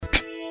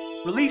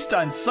Released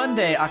on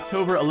Sunday,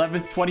 October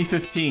 11th,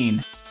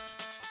 2015.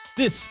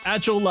 This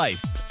Agile Life,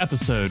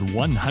 episode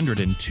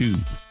 102.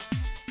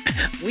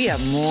 We are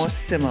more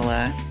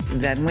similar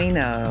than we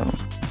know.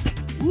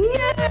 Yay!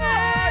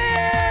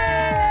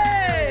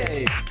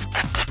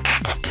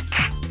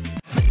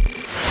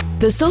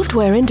 The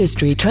software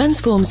industry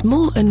transforms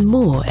more and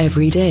more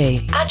every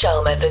day.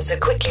 Agile methods are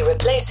quickly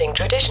replacing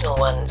traditional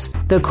ones.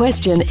 The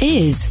question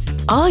is,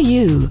 are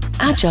you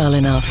agile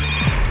enough?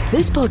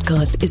 This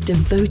podcast is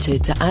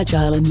devoted to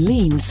agile and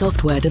lean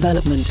software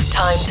development.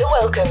 Time to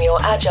welcome your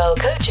agile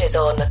coaches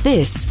on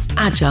This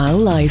Agile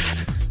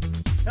Life.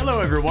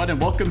 Hello, everyone,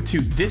 and welcome to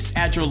This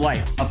Agile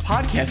Life, a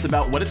podcast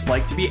about what it's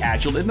like to be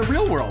agile in the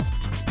real world.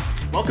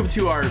 Welcome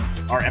to our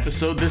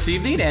episode this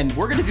evening, and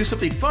we're going to do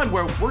something fun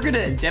where we're going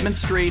to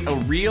demonstrate a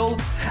real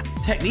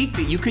technique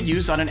that you could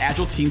use on an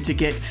agile team to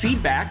get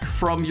feedback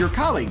from your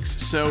colleagues.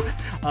 So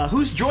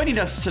who's joining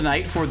us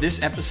tonight for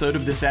this episode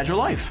of This Agile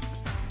Life?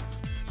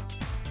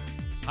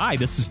 Hi,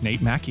 this is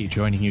Nate Mackey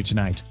joining you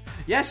tonight.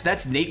 Yes,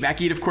 that's Nate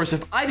Mackey. And of course,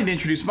 if I didn't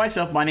introduce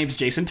myself, my name's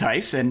Jason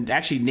Tice, and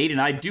actually Nate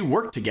and I do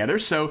work together.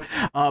 So,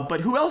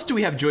 but who else do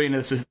we have joining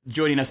us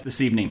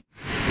this evening?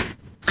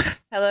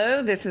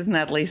 Hello, this is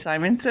Natalie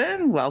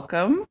Simonson.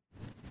 Welcome.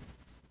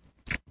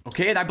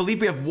 Okay, and I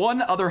believe we have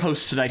one other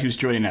host tonight who's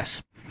joining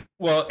us.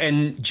 Well,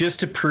 and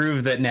just to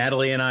prove that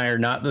Natalie and I are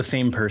not the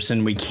same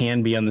person, we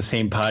can be on the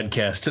same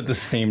podcast at the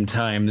same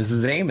time. This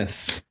is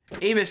Amos.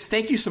 Amos,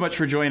 thank you so much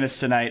for joining us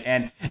tonight.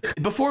 And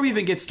before we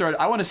even get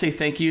started, I want to say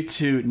thank you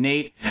to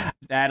Nate,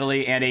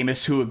 Natalie, and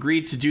Amos, who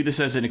agreed to do this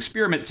as an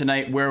experiment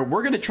tonight, where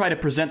we're going to try to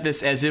present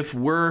this as if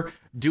we're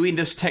doing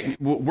this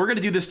we're going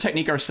to do this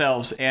technique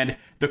ourselves. And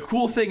the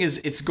cool thing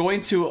is it's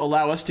going to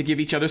allow us to give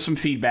each other some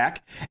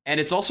feedback. And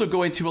it's also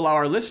going to allow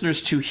our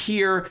listeners to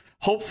hear,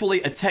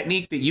 hopefully, a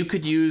technique that you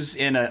could use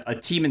in a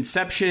team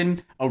inception,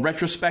 a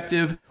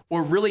retrospective,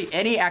 or really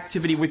any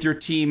activity with your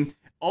team,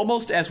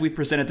 almost as we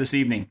present it this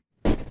evening.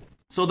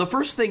 So the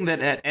first thing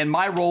and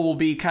my role will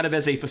be kind of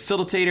as a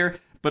facilitator,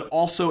 but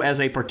also as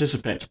a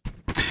participant.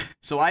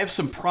 So I have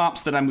some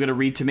prompts that I'm going to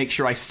read to make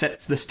sure I set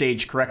the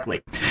stage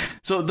correctly.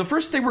 So the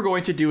first thing we're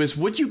going to do is,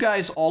 would you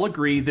guys all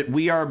agree that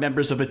we are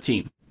members of a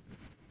team?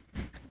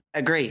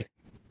 Agree.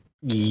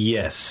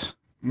 Yes.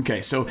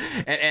 Okay, so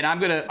and I'm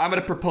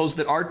gonna propose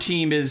that our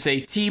team is a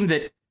team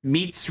that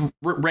meets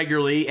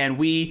regularly, and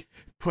we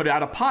put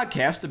out a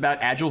podcast about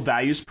agile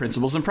values,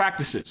 principles, and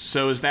practices.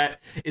 So is that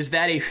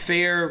a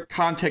fair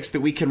context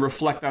that we can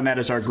reflect on that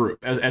as our group,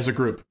 as a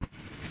group?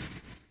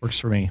 Works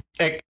for me.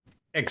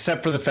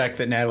 Except for the fact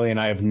that Natalie and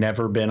I have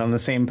never been on the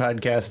same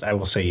podcast, I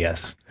will say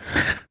yes.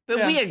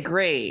 But we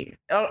agree.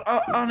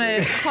 On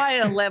a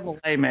higher level,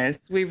 Amos,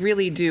 we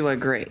really do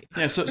agree.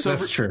 Yeah, so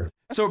That's true.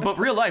 So, but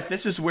real life,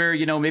 this is where,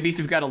 maybe if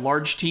you've got a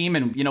large team,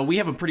 and, we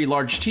have a pretty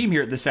large team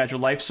here at This Agile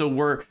Life, so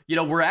we're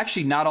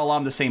actually not all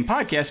on the same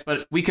podcast,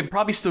 but we could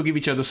probably still give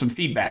each other some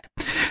feedback.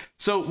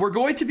 So we're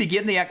going to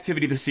begin the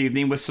activity this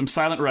evening with some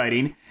silent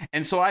writing.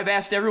 And so I've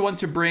asked everyone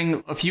to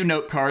bring a few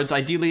note cards.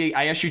 Ideally,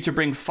 I asked you to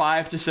bring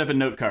 5 to 7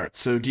 note cards.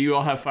 So do you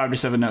all have 5 to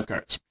 7 note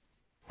cards?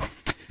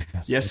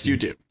 Yes, you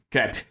do.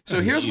 Okay,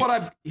 so here's what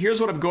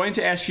I'm going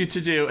to ask you to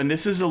do, and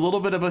this is a little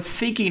bit of a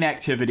thinking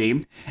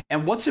activity.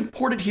 And what's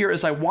important here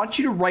is I want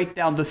you to write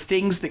down the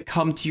things that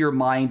come to your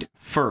mind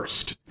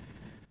first.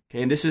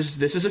 Okay, and this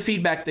is a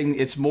feedback thing.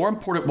 It's more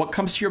important what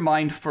comes to your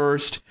mind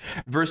first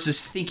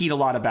versus thinking a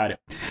lot about it.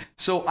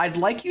 So I'd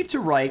like you to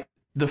write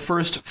the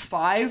first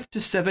 5 to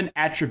 7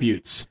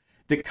 attributes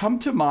that come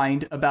to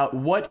mind about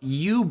what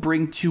you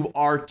bring to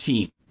our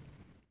team.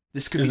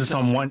 This could This is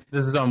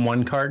on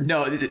one card?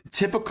 No,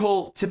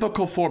 typical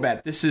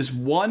format. This is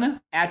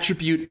one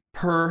attribute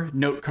per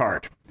note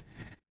card.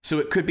 So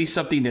it could be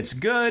something that's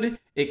good.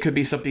 It could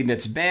be something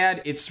that's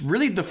bad. It's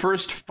really the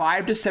first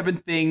 5 to 7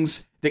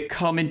 things that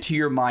come into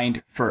your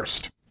mind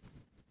first.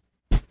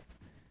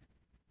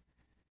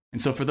 And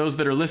so for those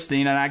that are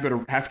listening, and I'm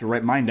going to have to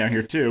write mine down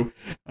here too,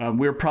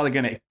 we're probably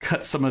going to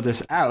cut some of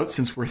this out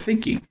since we're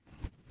thinking.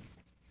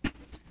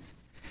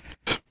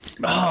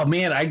 Oh,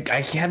 man,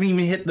 I haven't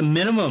even hit the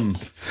minimum.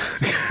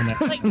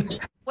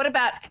 What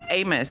about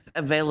Amos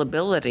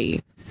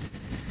availability?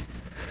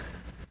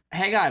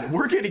 Hang on,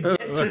 we're going to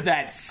get to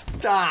that.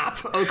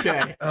 Stop.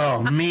 Okay.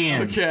 Oh,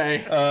 man.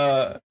 Okay.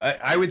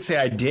 I would say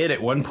I did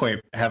at one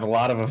point have a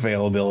lot of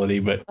availability,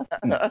 but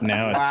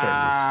now it's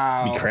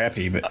starting to be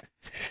crappy. But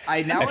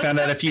I found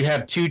out if you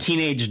have 2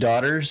 teenage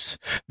daughters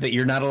that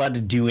you're not allowed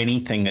to do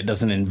anything that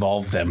doesn't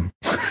involve them.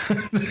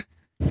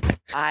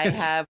 I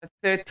have a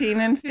 13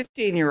 and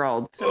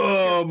 15-year-old.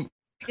 So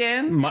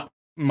again,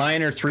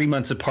 mine are 3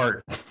 months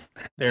apart.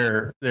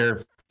 They're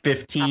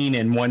 15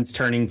 and one's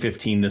turning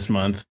 15 this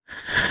month.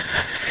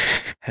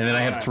 And then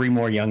I have 3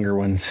 more younger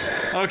ones.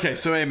 Okay,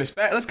 so Amos,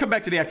 let's come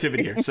back to the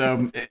activity here.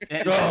 So,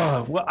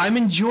 well, I'm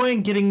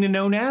enjoying getting to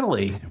know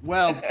Natalie.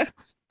 Well,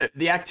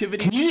 the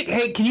activity.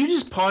 Can you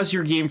just pause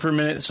your game for a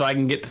minute so I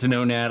can get to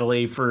know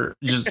Natalie for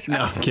just?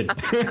 No, I'm kidding.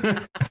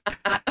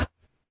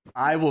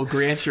 I will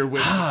grant your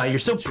wish. You're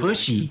so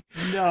pushy.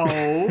 No.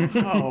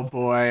 Oh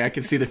boy, I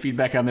can see the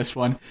feedback on this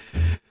one.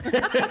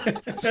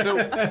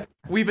 So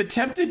we've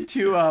attempted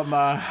to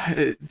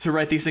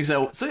write these things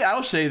out. So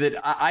I'll say that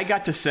I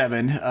got to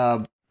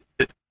 7.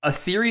 A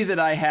theory that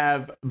I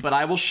have, but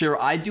I will share.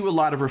 I do a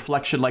lot of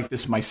reflection like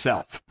this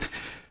myself,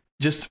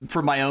 just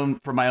for my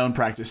own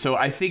practice. So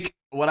I think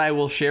what I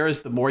will share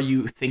is the more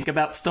you think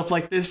about stuff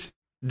like this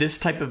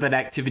type of an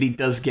activity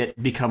does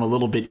become a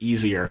little bit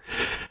easier.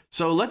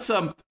 So let's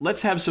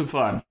have some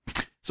fun.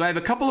 So I have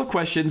a couple of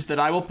questions that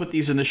I will put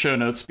these in the show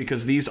notes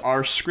because these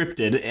are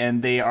scripted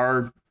and they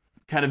are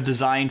kind of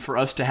designed for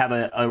us to have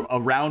a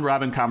round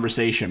robin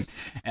conversation,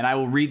 and I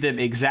will read them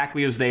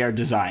exactly as they are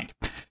designed.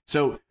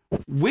 So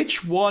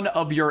which one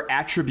of your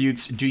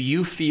attributes do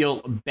you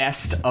feel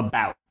best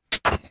about?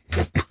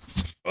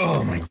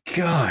 Oh my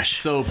gosh.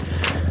 So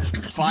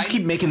just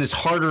keep making this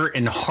harder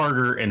and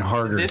harder and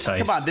harder.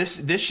 Come on,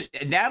 this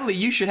Natalie,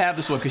 you should have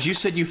this one because you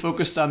said you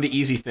focused on the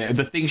easy thing,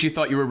 the things you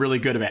thought you were really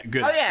good at.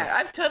 Good. Oh yeah,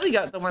 I've totally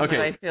got the ones that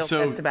I feel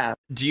best about.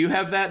 Do you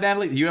have that,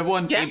 Natalie? Do you have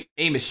one? Yeah.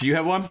 Amos, do you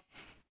have one?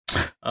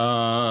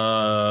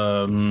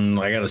 I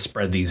gotta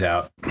spread these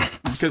out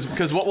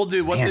because what we'll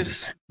do,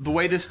 the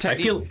way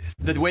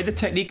the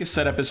technique is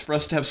set up is for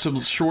us to have some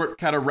short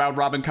kind of round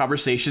robin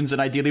conversations,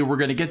 and ideally we're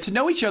going to get to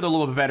know each other a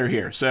little bit better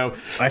here. So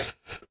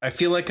I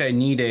feel like I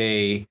need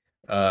a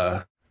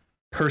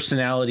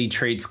personality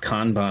traits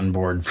Kanban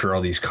board for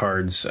all these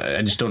cards.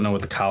 I just don't know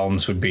what the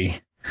columns would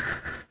be.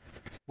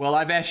 Well,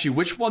 I've asked you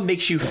which one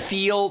makes you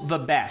feel the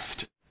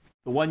best.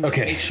 The one that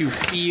makes you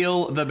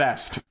feel the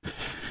best.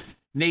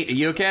 Nate, are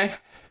you okay?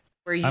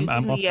 We're using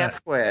the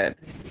F word.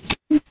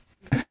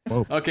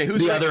 Whoa. Okay,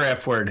 who's the other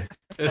F word,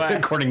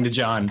 according to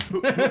John?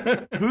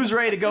 Who's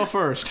ready to go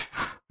first?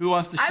 Who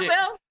wants to share?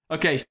 I will.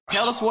 Okay,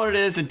 tell us what it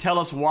is and tell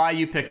us why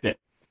you picked it.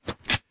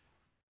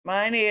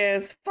 Mine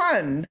is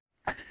fun.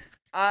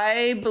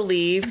 I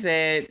believe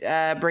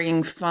that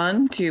bringing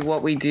fun to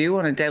what we do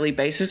on a daily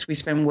basis, we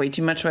spend way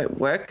too much at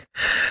work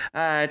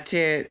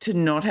to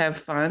not have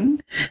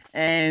fun.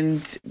 And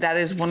that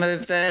is one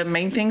of the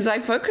main things I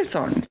focus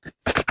on.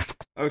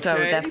 Okay. So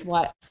that's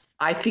why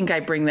I think I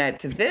bring that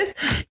to this.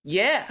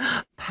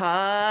 Yeah,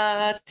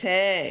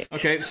 party.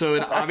 Okay,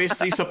 so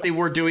obviously something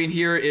we're doing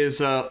here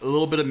is a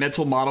little bit of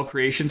mental model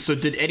creation. So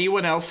did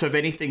anyone else have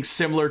anything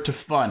similar to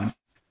fun?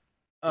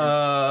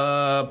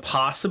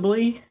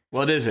 Possibly.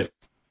 What is it?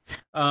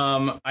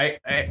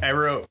 I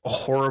wrote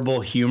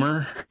horrible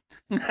humor.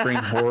 Bring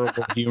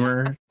horrible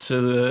humor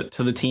to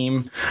the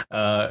team.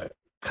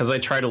 Because I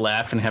try to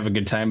laugh and have a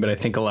good time, but I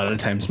think a lot of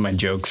times my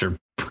jokes are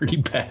pretty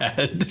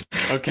bad.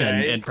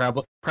 Okay, and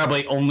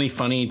probably only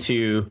funny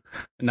to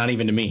not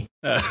even to me.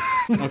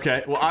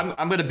 Okay, well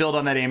I'm going to build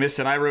on that, Amos,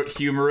 and I wrote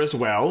humor as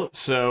well.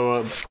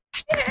 So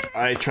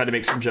I tried to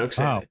make some jokes.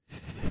 Wow.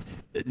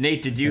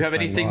 Nate, did you have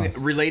anything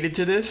related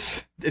to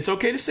this? It's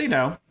okay to say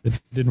no. It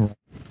didn't.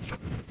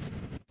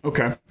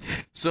 Okay,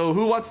 so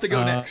who wants to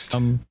go next?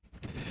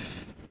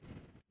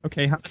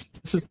 Okay,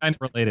 this is kind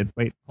of related.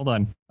 Wait, hold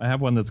on. I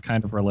have one that's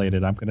kind of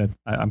related.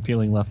 I'm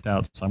feeling left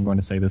out, so I'm going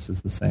to say this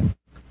is the same.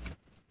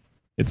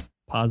 It's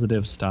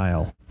positive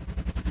style.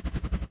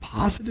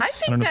 Positive? I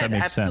think don't know that if that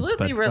makes sense,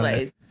 absolutely but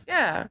relates.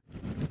 Yeah.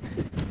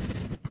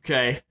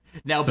 Okay.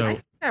 Now, So- I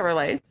think that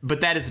relates.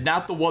 but that is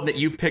not the one that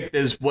you picked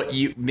as what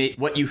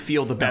you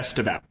feel the best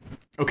about.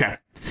 Okay.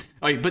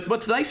 All right, but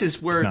what's nice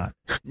is where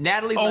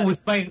Natalie.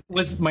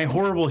 Was my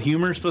horrible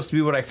humor supposed to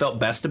be what I felt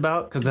best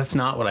about? Because that's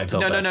not what I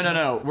felt.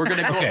 No. We're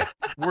gonna go.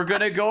 We're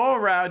gonna go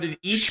around, and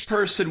each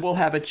person will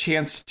have a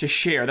chance to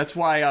share. That's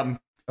why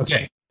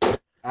Okay.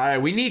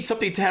 We need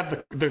something to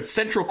have the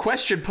central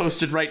question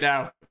posted right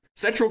now.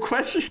 Central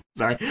question.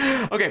 Sorry.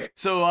 Okay.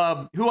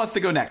 So who wants to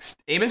go next?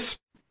 Amos.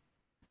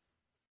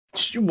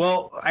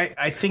 Well,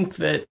 I think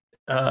that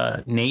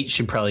Nate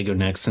should probably go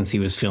next since he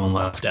was feeling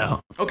left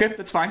out. Okay,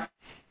 that's fine.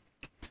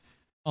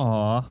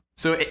 Aw.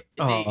 So Nate,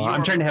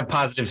 I'm trying to have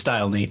positive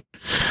style, Nate.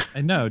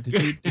 I know.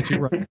 Did you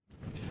write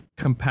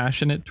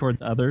compassionate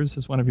towards others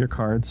as one of your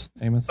cards,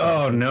 Amos?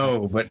 Oh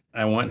no, but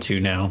I want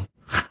to now.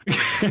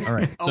 All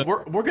right. So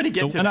we're gonna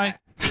get to that.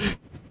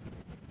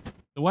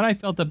 The one I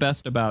felt the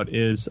best about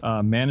is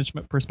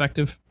management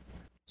perspective.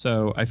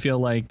 So I feel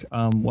like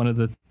one of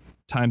the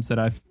times that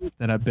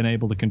I've been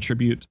able to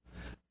contribute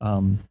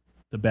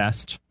the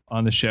best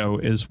on the show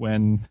is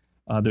when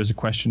there's a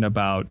question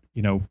about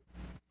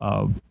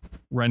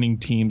running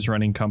teams,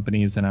 running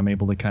companies, and I'm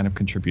able to kind of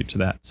contribute to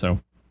that. So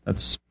that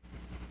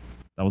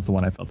was the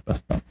one I felt the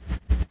best about.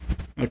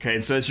 Okay,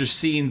 so as you're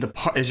seeing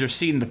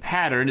the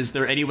pattern, is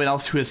there anyone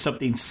else who has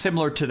something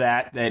similar to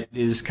that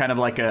is kind of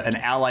like an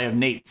ally of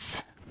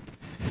Nate's?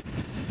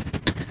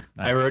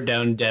 Nice. I wrote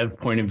down dev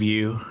point of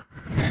view.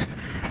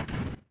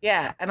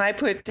 Yeah, and I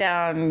put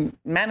down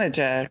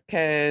manager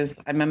because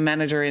I'm a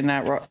manager in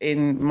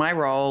in my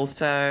role.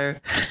 So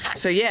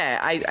yeah,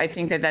 I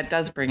think that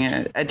does bring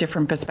a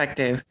different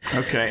perspective.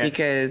 Okay.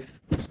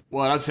 Because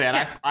well, I was saying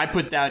I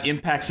put down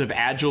impacts of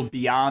Agile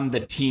beyond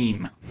the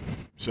team.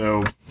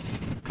 So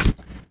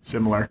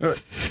similar.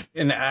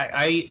 And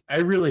I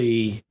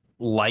really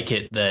like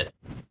it that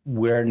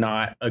we're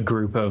not a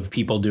group of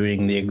people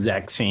doing the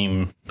exact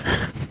same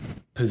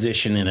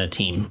position in a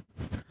team.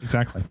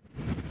 Exactly.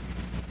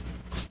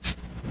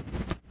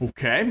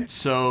 Okay,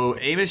 so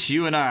Amos,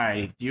 you and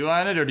I, do you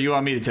want it or do you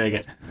want me to take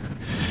it?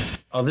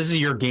 Oh, this is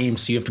your game,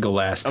 so you have to go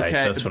last, Tice. Okay,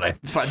 That's what I...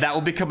 That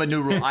will become a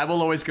new rule. I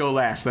will always go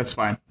last. That's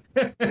fine.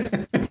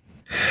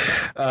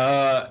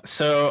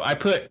 So I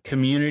put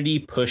community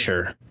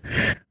pusher.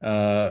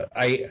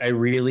 I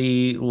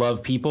really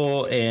love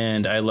people,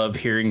 and I love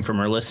hearing from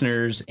our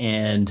listeners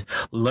and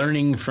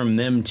learning from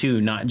them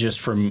too, not just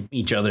from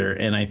each other.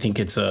 And I think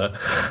it's a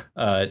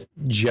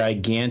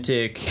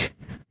gigantic,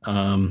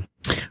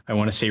 I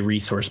want to say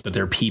resource, but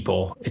they're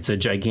people. It's a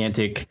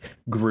gigantic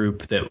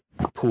group that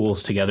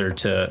pools together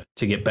to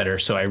get better.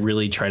 So I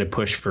really try to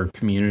push for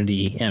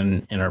community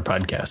in our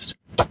podcast.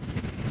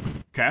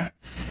 Okay.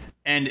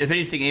 And if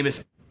anything,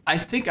 Amos, I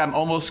think I'm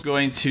almost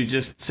going to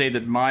just say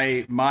that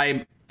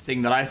my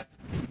thing that I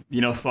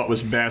thought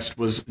was best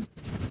was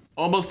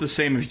almost the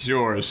same as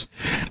yours,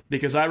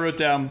 because I wrote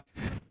down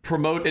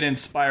promote and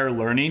inspire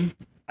learning.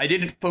 I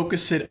didn't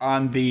focus it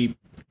on the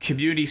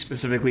community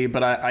specifically,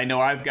 but I know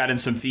I've gotten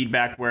some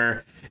feedback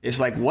where it's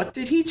like, what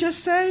did he just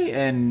say?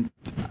 And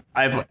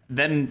I've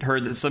then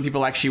heard that some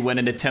people actually went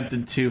and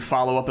attempted to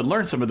follow up and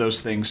learn some of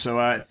those things.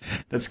 So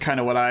that's kind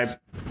of what I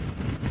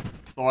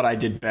thought I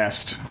did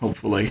best,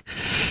 hopefully.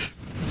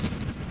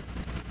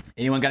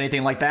 Anyone got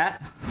anything like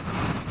that?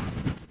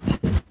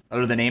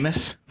 Other than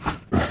Amos?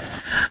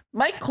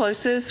 My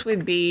closest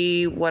would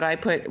be what I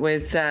put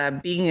was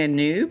being a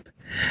noob.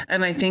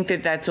 And I think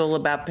that that's all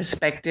about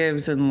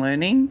perspectives and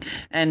learning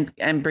and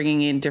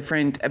bringing in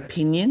different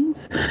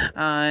opinions.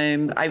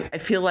 I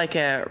feel like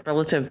a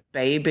relative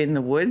babe in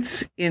the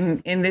woods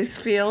in this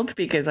field,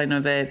 because I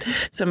know that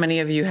so many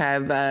of you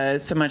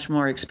have so much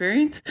more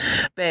experience.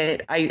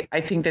 But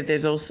I think that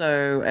there's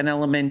also an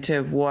element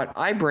of what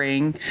I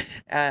bring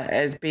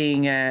as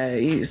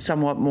being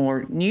somewhat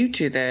more new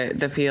to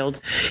the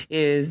field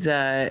is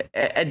a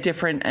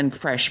different and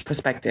fresh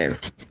perspective.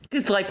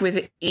 Because like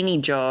with any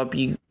job,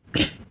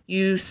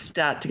 you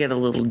start to get a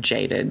little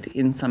jaded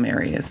in some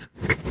areas.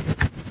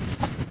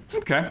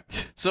 Okay.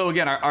 So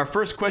again, our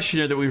first question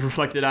here that we've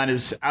reflected on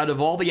is, out of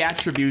all the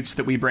attributes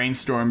that we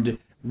brainstormed,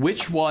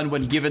 which one,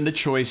 when given the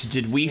choice,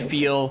 did we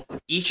feel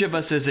each of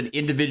us as an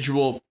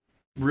individual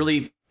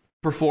really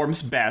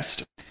performs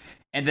best?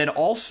 And then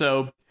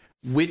also,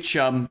 which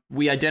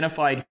we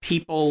identified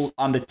people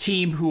on the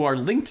team who are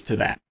linked to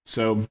that.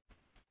 So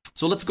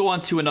let's go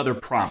on to another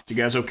prompt. You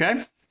guys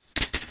okay?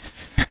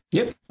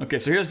 Yep. Okay,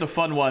 so here's the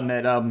fun one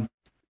that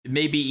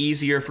may be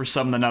easier for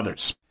some than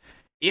others.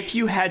 If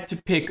you had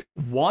to pick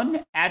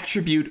one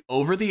attribute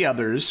over the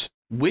others,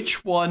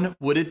 which one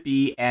would it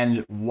be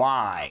and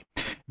why?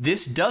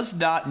 This does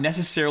not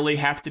necessarily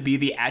have to be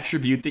the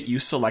attribute that you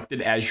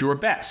selected as your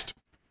best.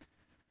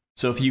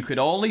 So if you could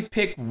only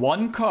pick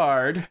one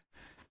card,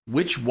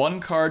 which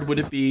one card would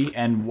it be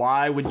and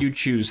why would you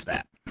choose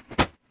that?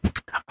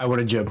 I want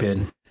to jump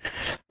in,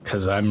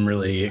 because I'm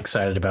really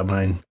excited about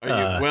mine.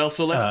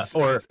 So let's.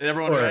 Is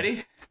everyone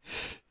ready?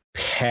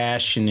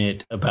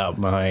 Passionate about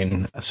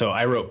mine. So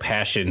I wrote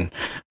passion.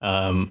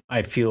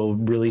 I feel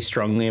really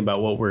strongly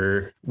about what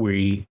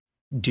we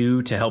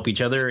do to help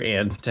each other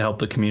and to help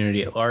the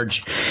community at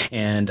large.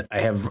 And I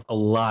have a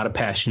lot of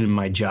passion in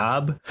my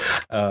job.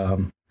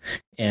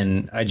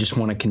 And I just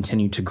want to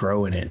continue to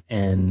grow in it.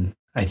 And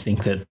I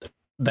think that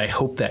I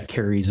hope that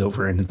carries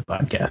over into the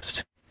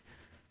podcast.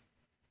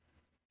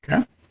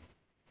 Okay.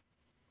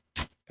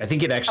 I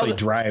think it actually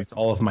drives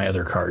all of my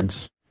other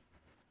cards.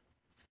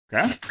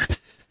 Okay.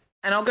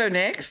 And I'll go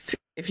next,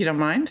 if you don't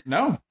mind.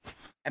 No.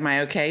 Am I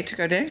okay to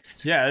go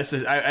next? Yeah, this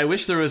is. I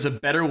wish there was a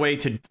better way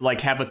to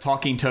have a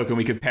talking token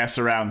we could pass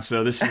around.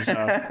 So this is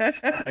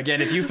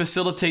again, if you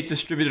facilitate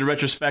distributed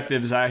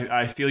retrospectives,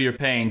 I feel your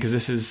pain, because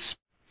this is.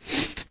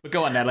 But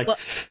go on, Natalie.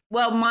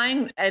 Well,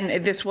 mine,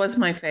 and this was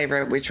my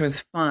favorite, which was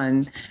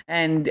fun,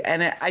 and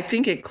I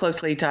think it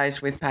closely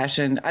ties with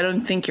passion. I don't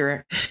think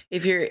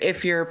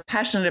if you're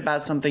passionate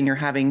about something, you're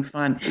having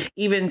fun,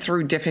 even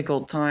through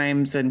difficult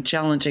times and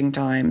challenging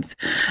times,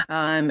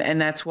 and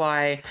that's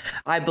why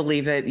I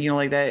believe that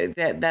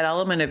that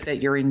element of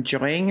that you're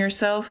enjoying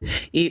yourself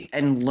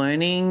and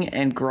learning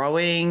and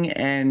growing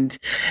and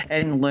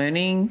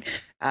learning.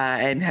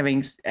 And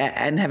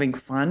having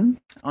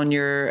fun on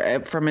your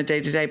from a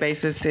day-to-day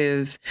basis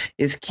is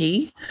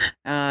key.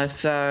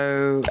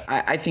 So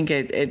I think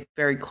it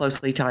very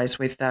closely ties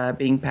with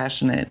being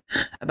passionate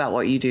about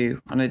what you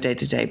do on a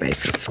day-to-day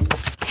basis.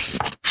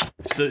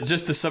 So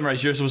just to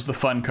summarize, yours was the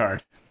fun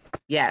card.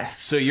 Yes.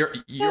 So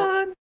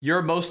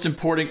your most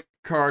important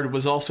card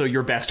was also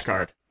your best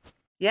card.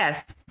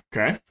 Yes.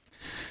 Okay.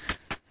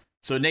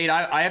 So Nate,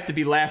 I have to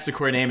be last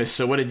according to Amos.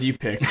 So what did you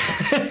pick?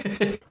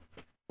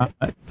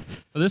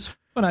 For this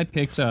one, I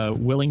picked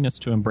willingness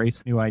to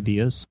embrace new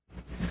ideas.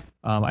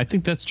 I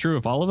think that's true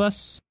of all of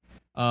us,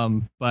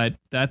 but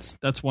that's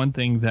one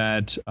thing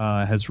that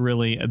has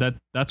really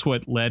that's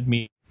what led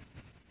me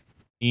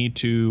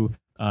to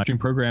stream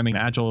programming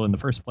Agile in the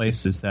first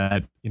place. Is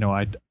that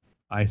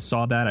I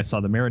saw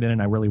the merit in it,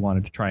 and I really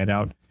wanted to try it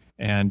out.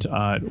 And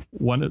some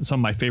of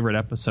my favorite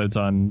episodes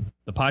on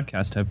the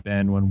podcast have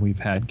been when we've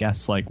had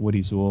guests like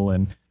Woody Zuhl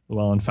and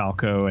Llewellyn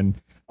Falco and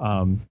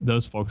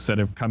those folks that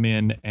have come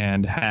in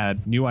and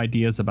had new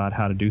ideas about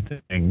how to do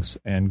things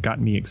and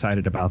gotten me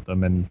excited about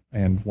them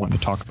and wanting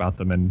to talk about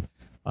them and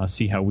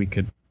see how we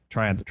could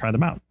try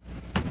them out.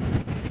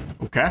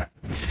 Okay.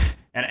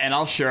 And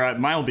I'll share.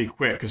 Mine will be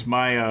quick because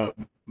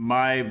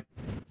my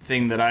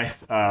thing that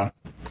I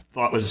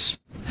thought was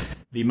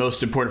the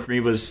most important for me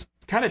was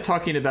kind of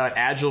talking about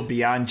Agile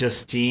beyond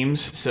just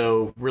teams.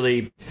 So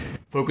really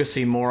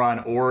focusing more on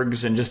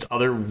orgs and just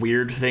other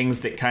weird things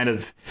that kind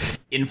of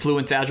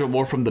influence Agile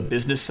more from the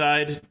business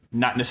side,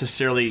 not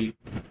necessarily,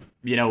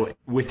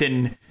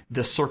 within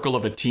the circle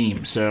of a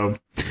team. So,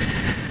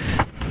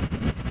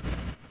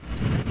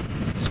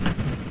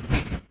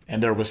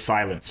 and there was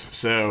silence.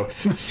 So,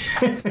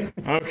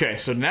 okay.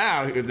 So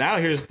now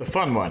here's the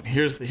fun one.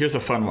 Here's a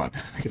fun one.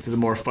 I get to the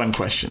more fun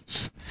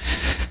questions.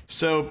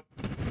 So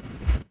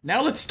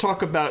now let's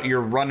talk about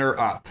your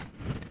runner-up.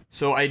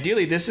 So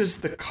ideally, this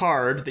is the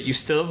card that you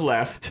still have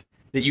left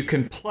that you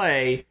can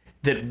play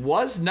that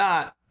was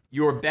not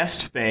your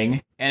best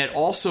thing, and it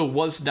also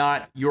was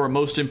not your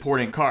most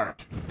important card.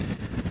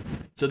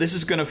 So this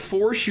is going to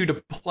force you to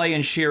play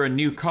and share a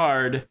new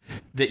card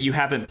that you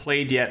haven't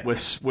played yet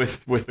with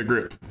the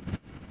group.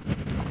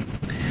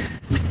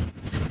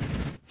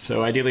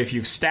 So ideally, if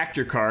you've stacked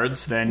your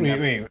cards, then...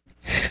 Wait.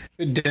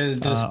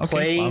 Does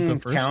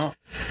playing count?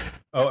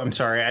 Oh, I'm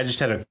sorry. I just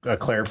had a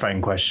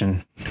clarifying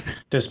question.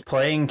 Does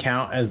playing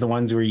count as the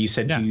ones where you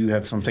said, do you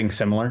have something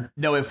similar?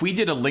 No, if we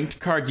did a linked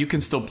card, you can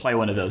still play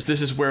one of those.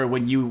 This is where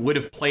when you would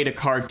have played a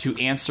card to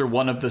answer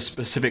one of the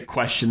specific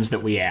questions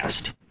that we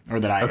asked, or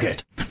that I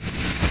asked.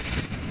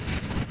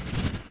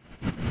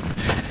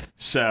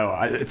 So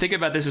I think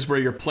about this as where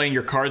you're playing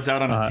your cards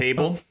out on a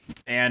table,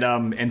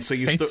 and so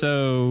you.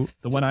 So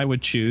the one I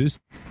would choose.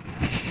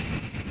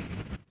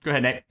 Go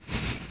ahead, Nate.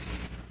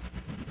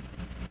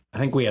 I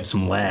think we have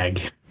some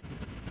lag.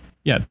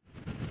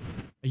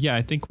 Yeah,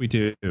 I think we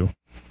do.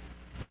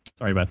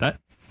 Sorry about that.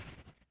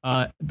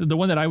 The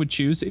one that I would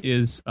choose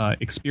is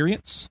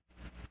experience.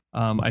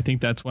 I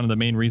think that's one of the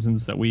main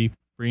reasons that we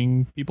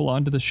bring people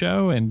onto the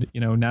show. And,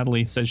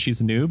 Natalie says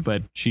she's a noob,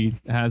 but she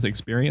has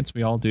experience.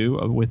 We all do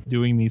with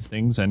doing these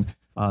things. And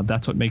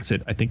that's what makes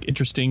it, I think,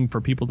 interesting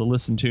for people to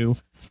listen to.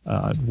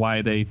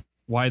 Why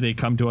they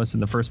come to us in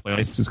the first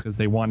place is because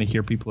they want to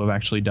hear people who have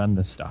actually done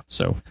this stuff.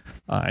 So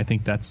I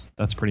think that's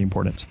pretty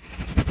important.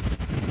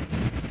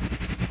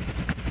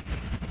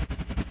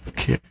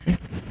 Okay.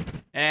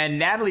 And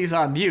Natalie's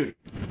on mute.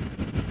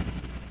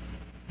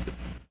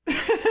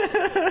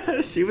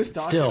 She was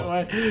talking.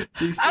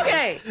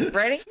 Okay,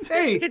 ready?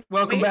 Hey,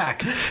 welcome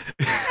back.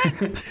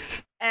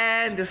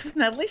 And this is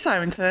Natalie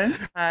Simonson.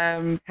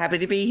 I'm happy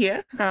to be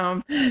here.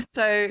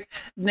 So,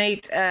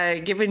 Nate,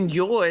 given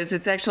yours,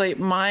 it's actually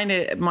mine.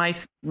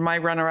 My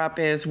runner-up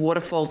is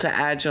Waterfall to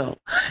Agile,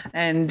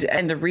 and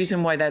the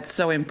reason why that's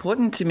so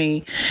important to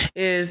me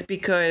is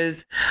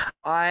because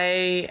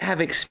I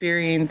have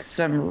experienced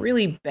some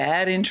really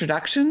bad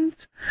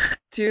introductions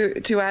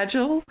to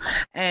Agile,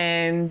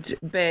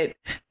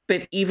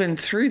 but even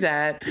through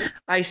that,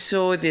 I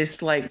saw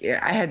this, I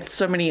had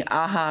so many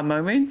aha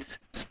moments.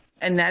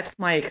 And that's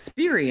my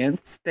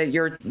experience that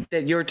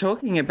you're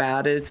talking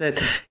about, is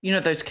that,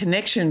 those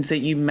connections that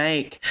you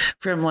make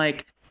from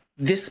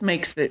this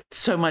makes it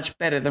so much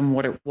better than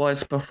what it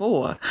was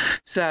before.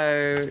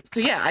 So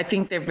yeah, I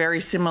think they're very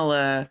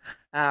similar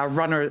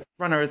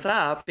runners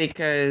up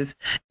because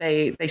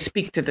they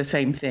speak to the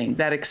same thing.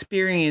 That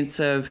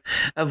experience of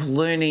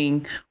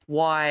learning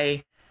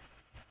why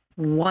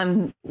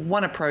one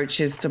approach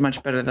is so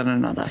much better than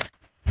another.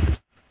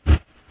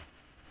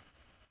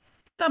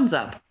 Thumbs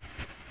up.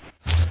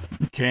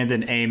 Okay, and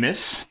then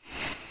Amos.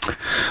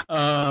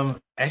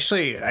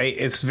 Actually,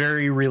 it's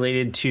very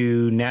related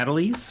to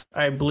Natalie's,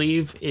 I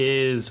believe,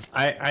 is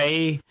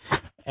I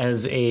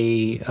as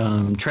a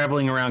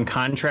traveling around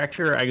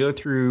contractor, I go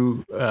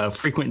through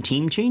frequent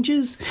team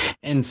changes.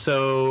 And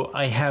so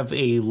I have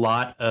a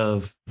lot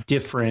of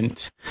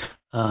different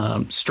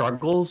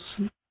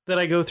struggles that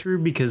I go through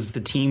because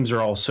the teams are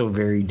all so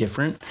very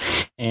different.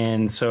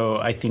 And so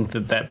I think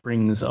that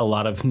brings a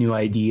lot of new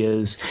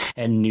ideas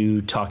and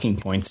new talking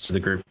points to the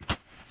group.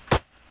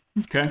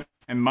 Okay.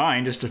 And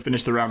mine, just to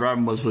finish the round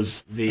robin,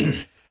 was the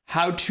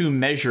how to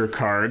measure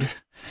card.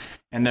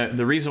 And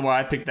the reason why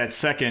I picked that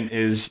second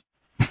is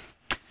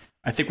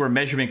I think where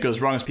measurement goes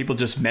wrong is people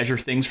just measure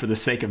things for the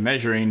sake of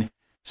measuring.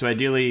 So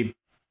ideally,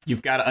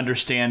 you've got to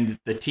understand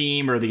the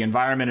team or the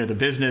environment or the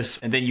business,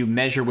 and then you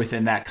measure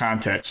within that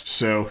context.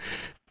 So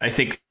I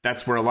think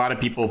that's where a lot of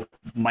people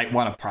might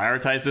want to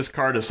prioritize this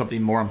card as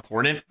something more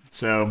important.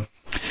 So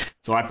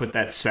I put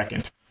that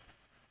second.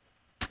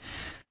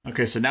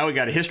 Okay, so now we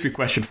got a history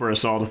question for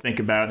us all to think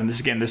about. And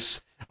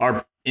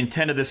our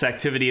intent of this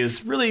activity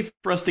is really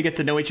for us to get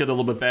to know each other a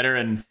little bit better.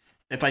 And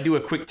if I do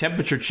a quick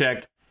temperature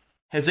check,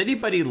 has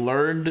anybody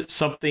learned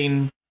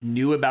something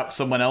new about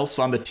someone else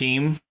on the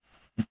team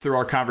through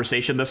our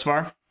conversation thus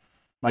far?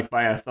 Like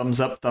by a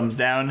thumbs up, thumbs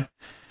down,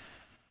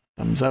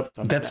 thumbs up.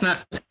 That's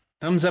not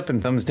thumbs up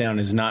and thumbs down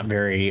is not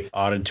very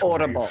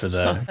audible for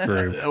the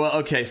group. Well,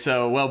 okay,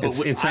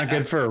 but it's not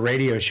good for a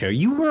radio show.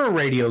 You were a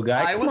radio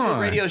guy. I was a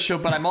radio show,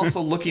 but I'm also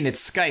looking at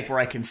Skype where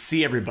I can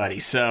see everybody.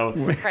 So,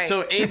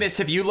 So Amos,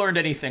 have you learned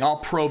anything? I'll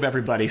probe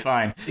everybody.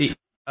 Fine.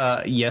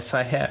 Yes,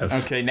 I have.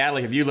 Okay,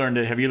 Natalie, have you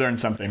learned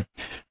something?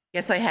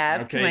 Yes, I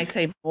have. Okay. Can I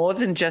say more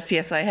than just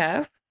yes, I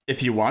have?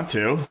 If you want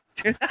to.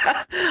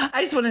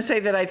 I just want to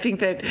say that I think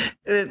that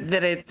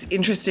it's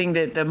interesting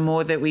that the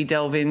more that we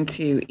delve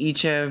into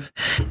each of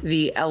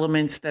the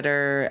elements that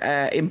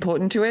are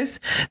important to us,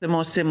 the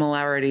more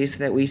similarities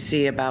that we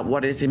see about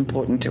what is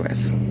important to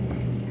us.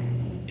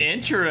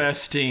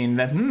 Interesting.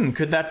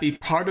 Could that be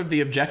part of the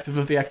objective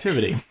of the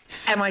activity?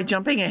 Am I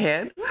jumping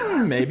ahead?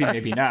 Maybe,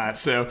 maybe not.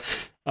 So,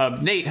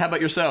 Nate, how about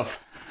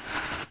yourself?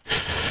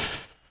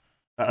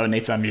 Uh-oh,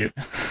 Nate's on mute.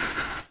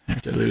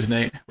 Did I lose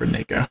Nate? Where'd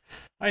Nate go?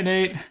 Hi,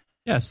 Nate.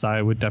 Yes,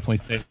 I would definitely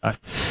say I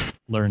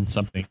learned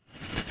something.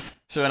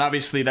 So, and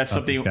obviously that's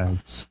something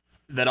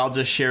that I'll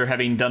just share,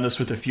 having done this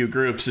with a few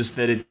groups, is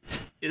that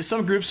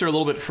some groups are a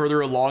little bit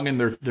further along in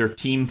their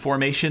team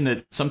formation,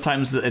 that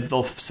sometimes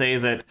they'll say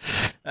that,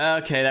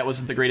 okay, that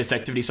wasn't the greatest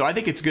activity. So I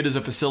think it's good as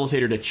a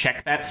facilitator to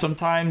check that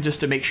sometime, just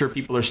to make sure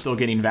people are still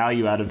getting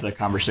value out of the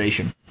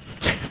conversation.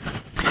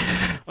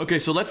 Okay,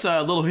 so let's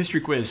a little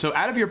history quiz. So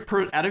out of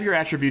your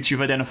attributes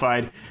you've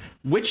identified,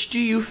 which do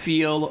you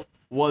feel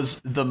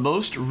was the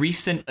most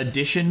recent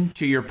addition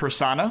to your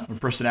persona or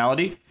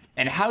personality,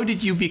 and how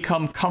did you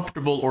become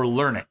comfortable or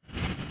learn it?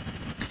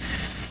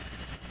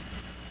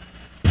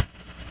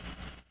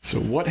 So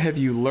what have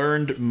you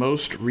learned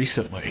most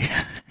recently?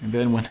 And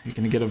then when you're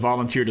going to get a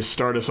volunteer to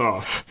start us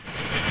off.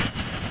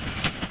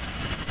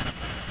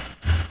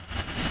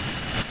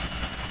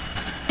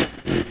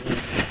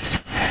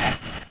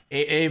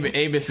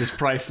 Amos is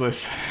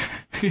priceless.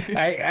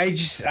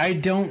 I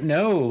don't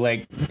know.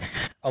 Like,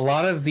 a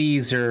lot of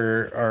these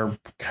are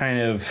kind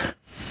of,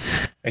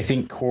 I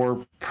think,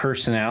 core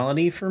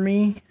personality for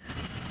me.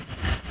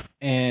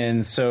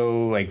 And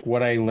so, like,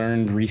 what I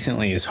learned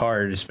recently is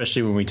hard,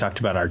 especially when we talked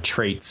about our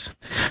traits.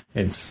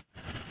 It's,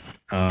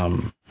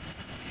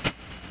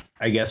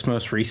 I guess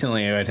most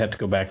recently I'd have to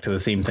go back to the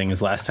same thing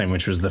as last time,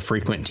 which was the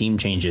frequent team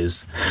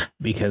changes.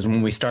 Because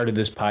when we started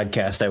this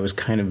podcast, I was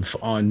kind of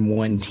on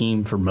one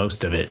team for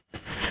most of it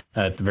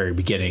at the very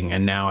beginning.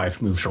 And now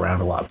I've moved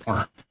around a lot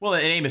more. Well,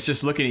 and Amos,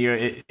 just looking at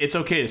you, it's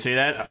okay to say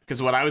that,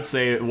 because what I would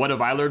say, what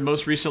have I learned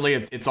most recently?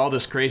 It's all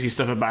this crazy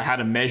stuff about how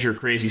to measure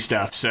crazy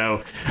stuff.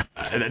 So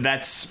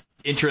that's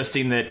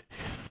interesting. That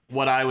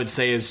what I would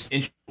say is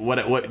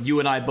what you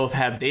and I both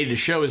have data to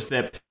show is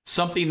that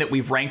something that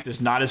we've ranked as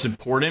not as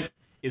important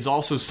is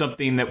also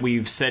something that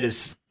we've said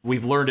is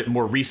we've learned it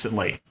more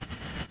recently.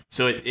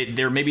 So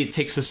maybe it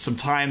takes us some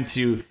time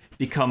to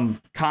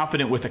become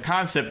confident with the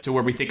concept to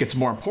where we think it's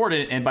more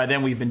important, and by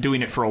then we've been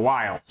doing it for a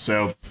while.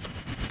 So,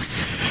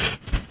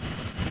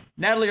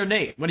 Natalie or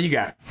Nate, what do you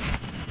got?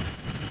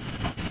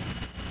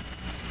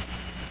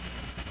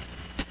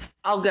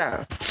 I'll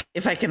go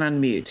if I can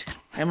unmute.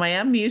 Am I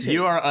unmuted?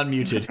 You are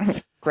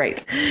unmuted.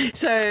 Great.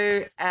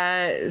 So,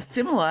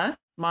 similar,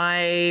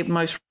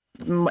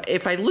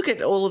 if I look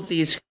at all of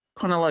these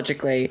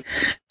chronologically,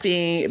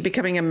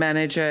 becoming a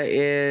manager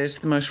is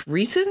the most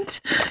recent,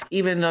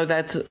 even though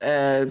that's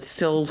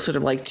still sort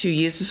of like 2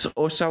 years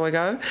or so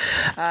ago.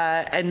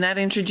 And that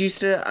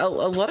introduced a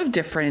lot of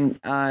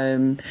different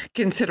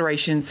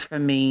considerations for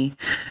me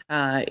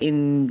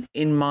in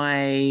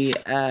my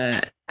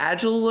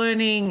agile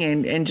learning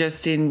and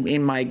just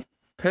in my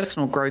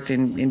personal growth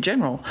in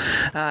general,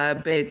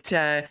 but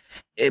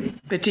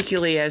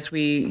particularly as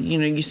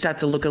you start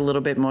to look a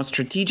little bit more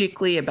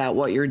strategically about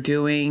what you're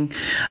doing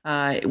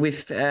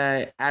with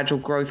agile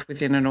growth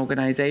within an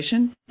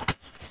organization,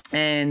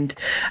 and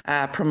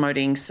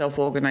promoting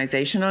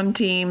self-organization on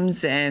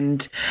teams.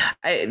 And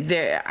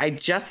I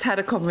just had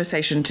a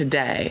conversation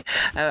today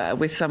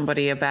with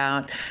somebody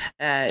about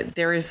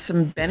there is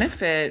some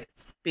benefit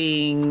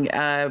being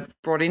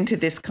brought into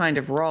this kind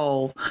of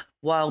role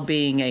while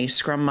being a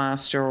scrum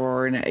master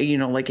or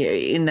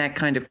in that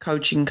kind of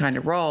coaching kind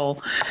of role,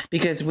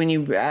 because when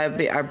you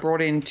are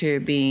brought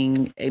into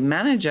being a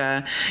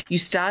manager, you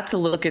start to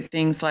look at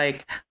things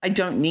like, I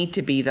don't need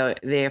to be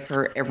there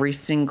for every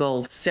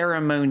single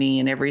ceremony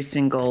and every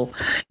single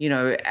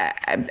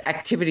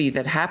activity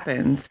that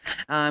happens,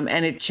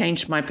 and it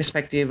changed my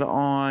perspective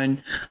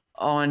on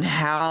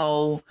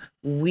how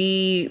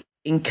we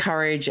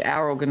encourage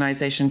our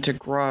organization to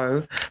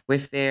grow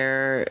with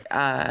their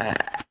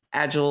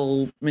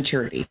agile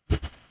maturity.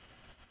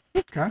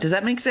 Okay. Does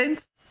that make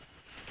sense?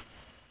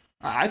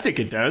 I think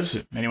it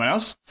does. Anyone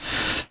else?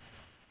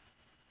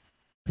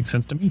 Makes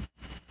sense to me.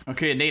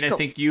 Okay, Nate, cool. I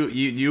think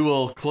you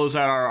will close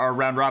out our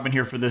round robin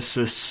here for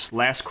this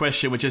last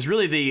question, which is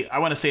really I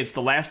want to say it's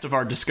the last of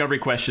our discovery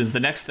questions. The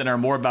next then are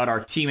more about our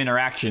team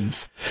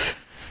interactions.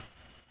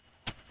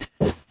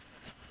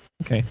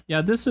 Okay.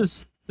 Yeah, this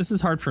is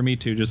hard for me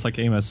too, just like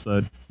Amos,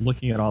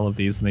 looking at all of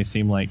these, and they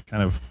seem like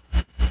kind of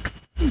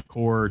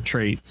core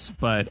traits,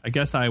 but I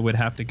guess I would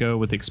have to go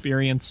with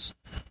experience,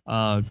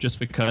 just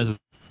because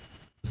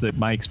that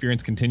my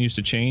experience continues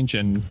to change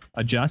and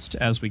adjust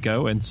as we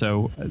go. And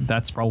so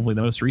that's probably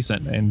the most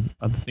recent. And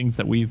the things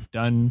that we've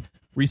done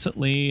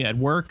recently at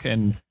work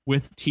and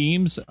with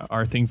teams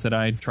are things that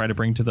I try to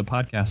bring to the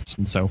podcast.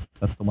 And so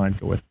that's the one I'd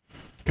go with.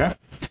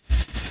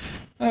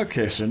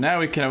 Okay, so now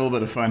we can have a little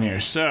bit of fun here.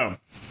 So,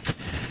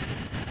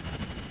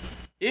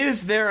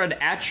 is there an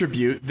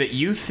attribute that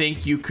you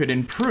think you could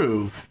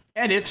improve?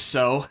 And if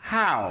so,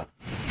 how?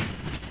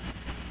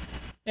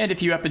 And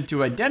if you happen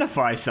to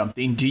identify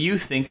something, do you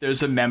think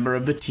there's a member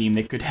of the team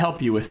that could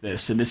help you with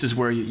this? And this is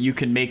where you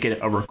can make it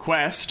a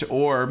request,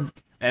 or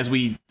as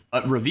we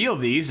reveal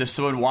these, if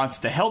someone wants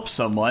to help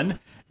someone,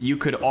 you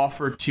could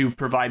offer to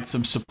provide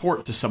some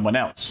support to someone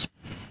else.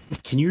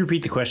 Can you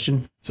repeat the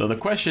question? So the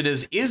question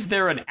is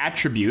there an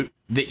attribute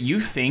that you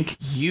think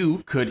you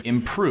could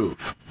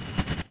improve?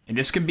 And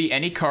this can be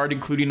any card,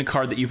 including a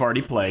card that you've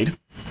already played.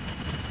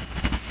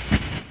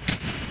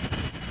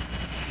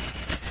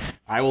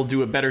 I will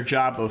do a better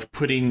job of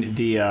putting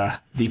the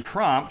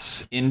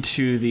prompts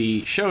into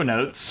the show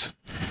notes.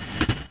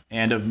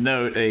 And of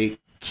note, a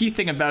key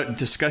thing about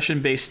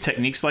discussion-based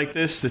techniques like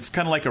this, it's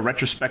kind of like a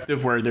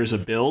retrospective where there's a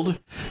build.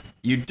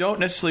 You don't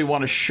necessarily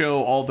want to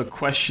show all the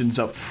questions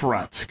up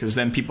front, because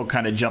then people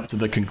kind of jump to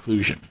the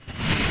conclusion.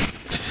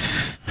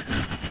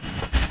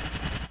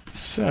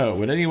 So,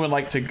 would anyone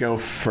like to go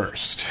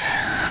first?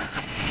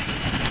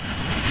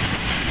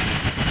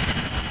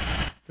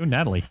 Go,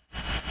 Natalie.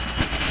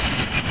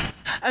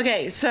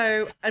 Okay,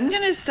 so I'm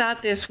going to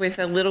start this with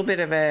a little bit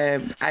of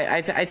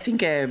I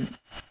think a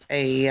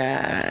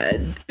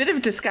bit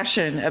of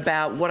discussion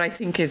about what I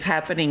think is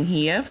happening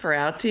here for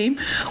our team.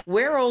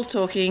 We're all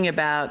talking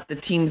about the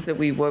teams that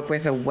we work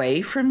with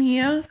away from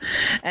here.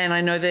 And I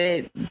know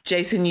that,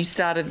 Jason, you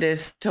started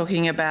this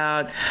talking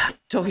about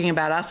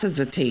us as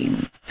a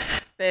team.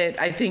 But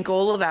I think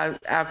all of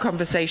our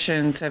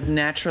conversations have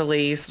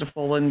naturally sort of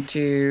fallen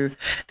to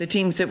the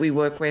teams that we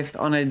work with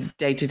on a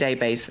day-to-day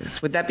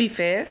basis. Would that be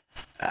fair?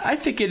 I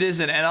think it is,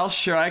 and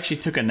I actually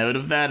took a note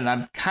of that, and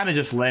I'm kind of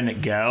just letting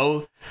it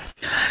go,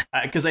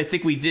 because I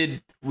think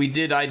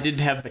I did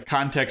have the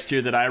context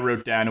here that I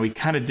wrote down, and we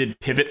kind of did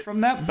pivot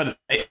from that, but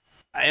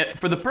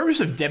for the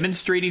purpose of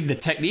demonstrating the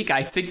technique,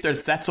 I think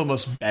that's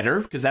almost better,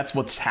 because that's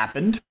what's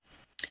happened.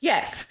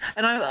 Yes,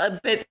 and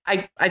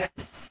I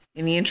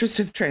in the interest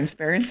of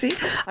transparency,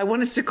 I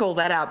want us to call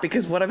that out,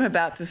 because what I'm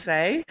about to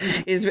say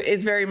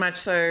is very much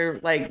so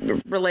like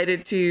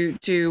related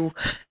to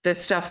the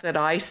stuff that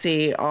I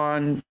see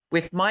on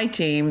with my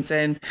teams,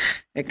 and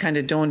it kind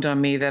of dawned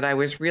on me that I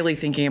was really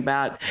thinking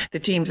about the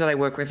teams that I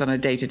work with on a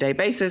day-to-day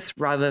basis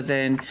rather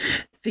than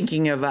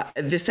thinking of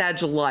this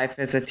Agile Life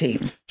as a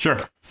team.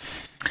 Sure.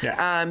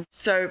 Yeah.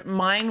 So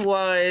mine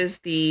was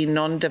the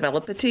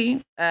non-developer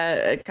team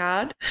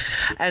card,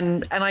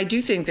 and I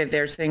do think that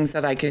there's things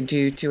that I could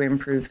do to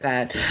improve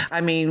that. I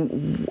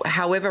mean,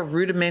 however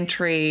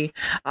rudimentary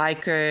I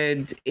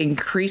could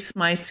increase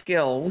my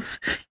skills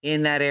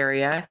in that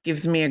area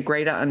gives me a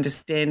greater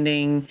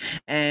understanding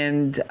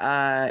and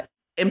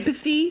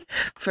empathy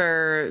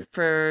for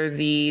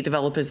the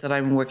developers that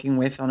I'm working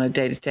with on a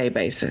day-to-day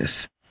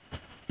basis.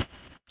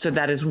 So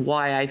that is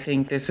why I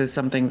think this is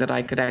something that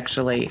I could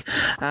actually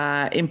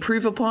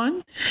improve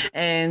upon.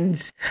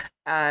 And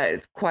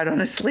quite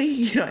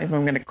honestly, if I'm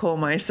going to call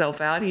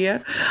myself out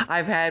here,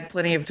 I've had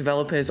plenty of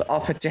developers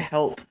offer to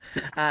help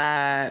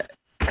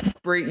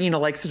bring,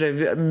 sort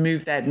of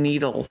move that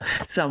needle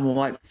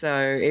somewhat.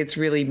 So it's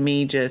really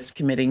me just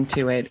committing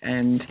to it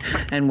and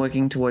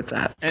working towards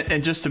that.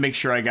 And just to make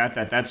sure I got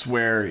that, that's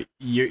where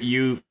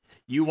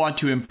you want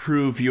to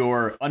improve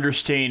your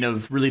understanding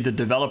of really the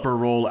developer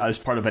role as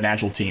part of an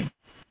Agile team.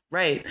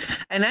 Right.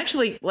 And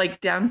actually, like,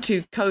 down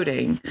to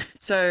coding.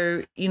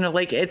 So,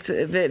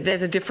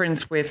 there's a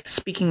difference with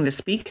speaking the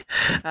speak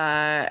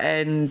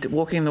and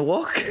walking the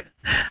walk.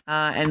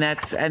 And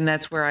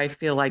that's where I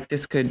feel like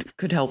this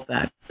could help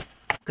that.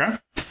 Okay.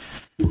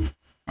 All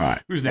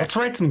right. Who's next? Let's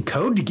write some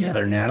code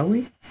together,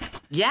 Natalie.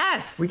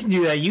 Yes. We can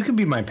do that. You can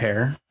be my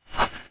pair.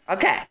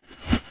 Okay.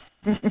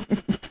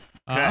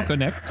 I'll go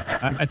next.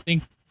 I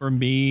think for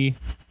me,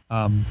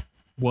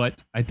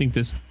 what I think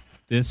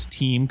this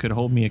team could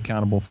hold me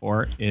accountable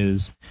for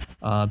is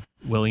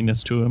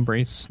willingness to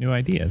embrace new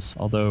ideas.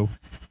 Although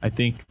I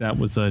think that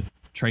was a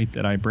trait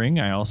that I bring,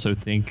 I also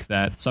think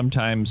that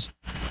sometimes,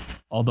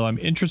 although I'm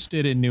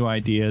interested in new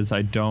ideas,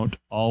 I don't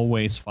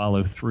always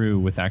follow through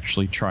with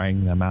actually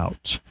trying them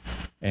out.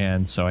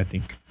 And so I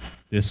think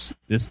this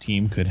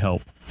team could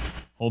help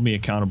hold me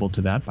accountable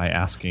to that by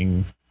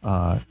asking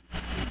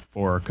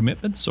for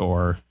commitments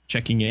or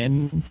checking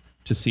in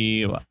to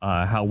see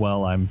how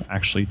well I'm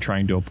actually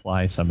trying to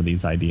apply some of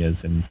these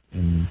ideas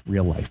in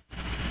real life.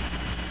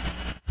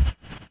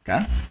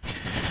 Okay.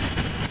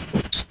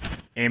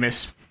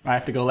 Amos, I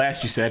have to go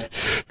last, you said.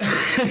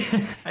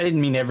 I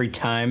didn't mean every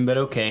time, but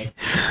okay.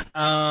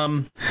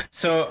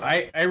 So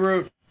I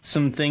wrote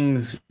some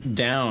things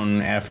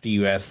down after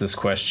you asked this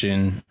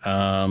question.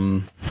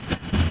 And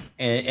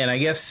and I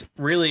guess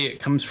really it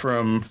comes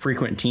from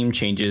frequent team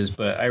changes,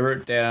 but I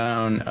wrote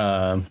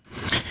down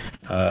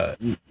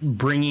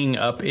bringing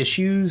up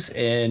issues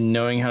and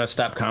knowing how to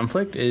stop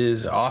conflict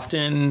is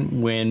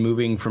often when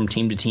moving from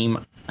team to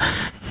team.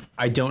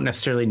 I don't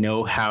necessarily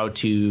know how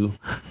to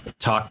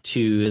talk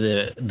to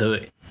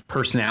the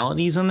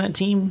personalities on that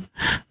team,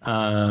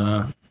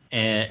 and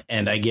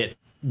I get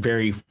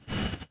very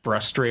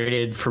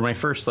frustrated for my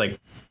first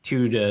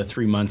 2 to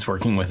 3 months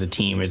working with a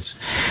team. It's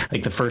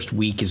like the first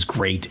week is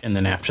great, and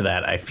then after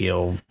that I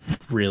feel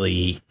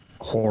really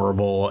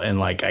horrible and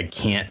like I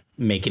can't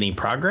make any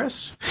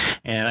progress.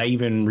 And I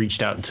even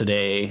reached out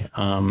today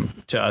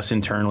to us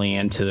internally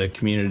and to the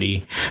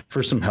community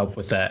for some help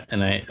with that.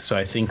 And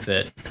I think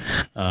that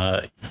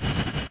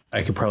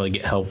I could probably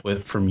get help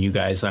from you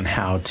guys on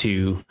how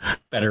to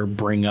better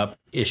bring up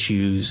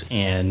issues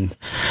and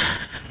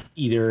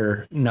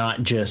either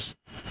not just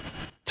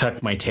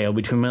tuck my tail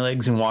between my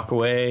legs and walk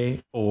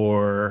away,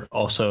 or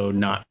also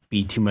not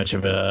be too much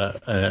of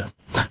an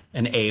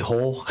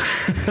a-hole,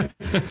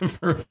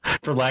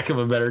 for lack of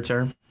a better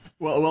term.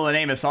 Well, and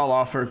Amos, I'll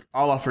offer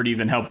to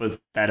even help with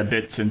that a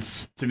bit,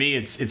 since to me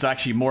it's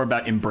actually more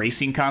about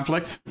embracing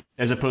conflict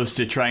as opposed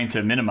to trying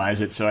to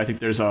minimize it. So I think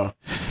there's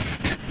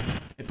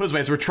it puts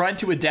ways we're trying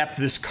to adapt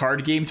this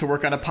card game to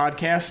work on a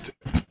podcast.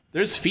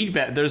 There's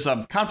feedback. There's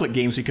conflict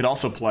games we could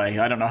also play.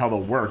 I don't know how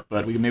they'll work,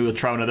 but maybe we'll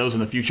try one of those in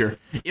the future.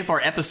 If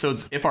our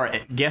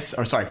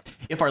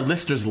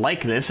listeners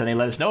like this and they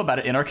let us know about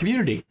it in our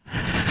community.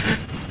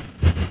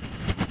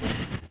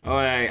 Oh,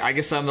 I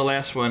guess I'm the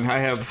last one. I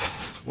have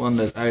one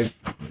that I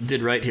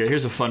did right here.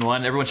 Here's a fun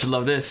one. Everyone should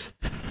love this.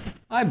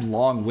 I'm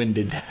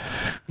long-winded.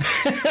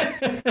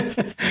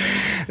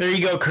 There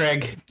you go,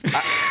 Craig.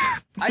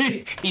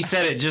 He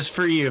said it just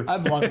for you.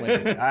 I'm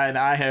long-winded, and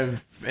I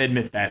have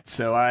admit that.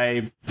 So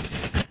I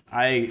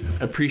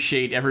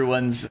appreciate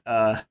everyone's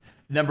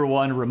number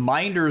one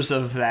reminders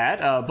of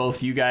that,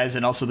 both you guys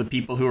and also the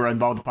people who are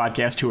involved with the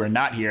podcast who are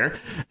not here.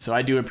 So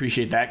I do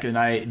appreciate that, and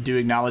I do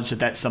acknowledge that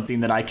that's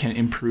something that I can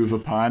improve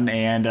upon,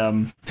 and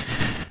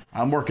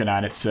I'm working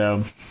on it.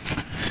 So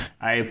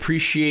I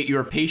appreciate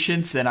your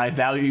patience, and I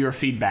value your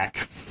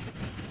feedback.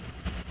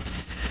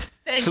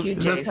 Thank you,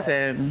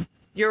 Jason.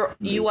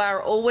 You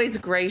are always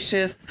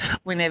gracious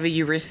whenever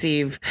you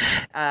receive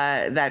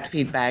that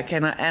feedback,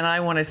 and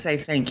I want to say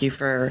thank you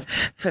for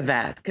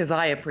that, because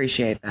I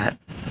appreciate that.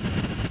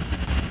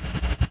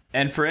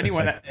 And for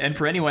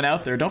anyone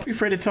out there, don't be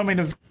afraid to tell me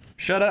to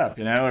shut up,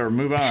 or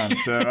move on.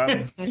 So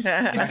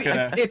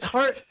it's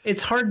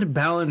hard to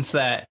balance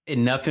that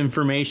enough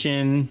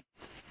information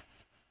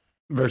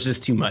versus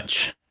too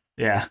much.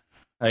 Yeah,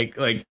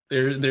 like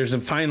there's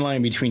a fine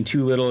line between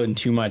too little and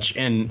too much,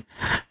 and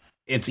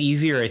it's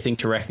easier, I think,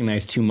 to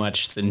recognize too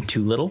much than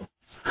too little,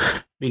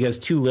 because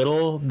too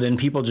little, then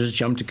people just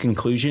jump to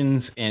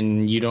conclusions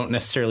and you don't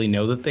necessarily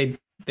know that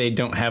they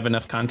don't have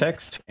enough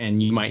context,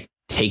 and you might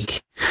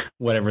take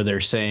whatever they're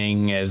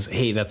saying as,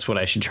 hey, that's what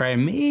I should try,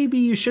 and maybe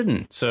you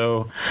shouldn't.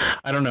 So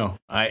I don't know.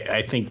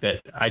 I think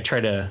that I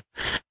try to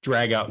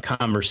drag out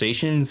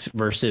conversations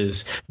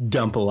versus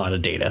dump a lot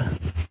of data.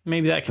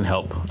 Maybe that can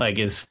help,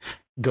 is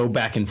go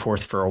back and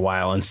forth for a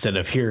while instead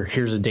of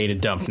here's a data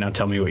dump, now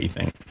tell me what you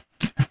think.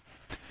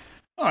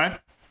 All right.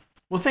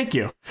 Well, thank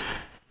you.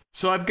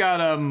 So I've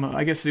got,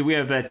 I guess we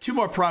have 2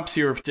 more prompts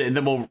here, and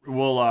then we'll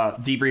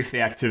debrief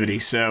the activity.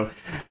 So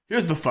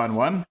here's the fun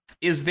one.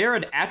 Is there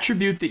an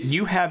attribute that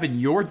you have in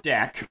your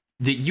deck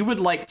that you would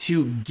like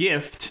to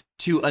gift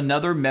to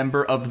another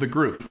member of the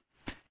group?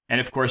 And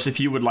of course, if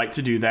you would like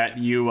to do that,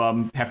 you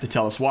have to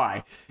tell us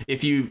why.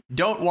 If you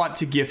don't want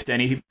to gift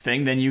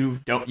anything, then you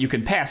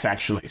can pass,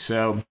 actually.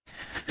 So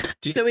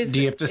do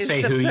you have to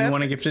say who you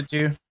want to gift it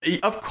to?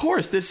 Of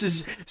course.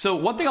 So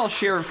one thing I'll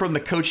share from the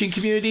coaching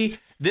community,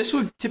 this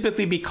would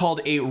typically be called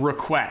a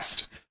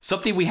request.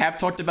 Something we have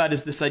talked about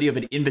is this idea of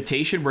an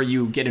invitation where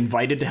you get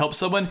invited to help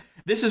someone.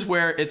 This is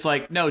where it's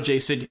like, no,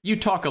 Jason, you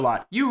talk a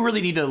lot. You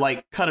really need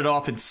to cut it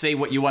off and say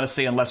what you want to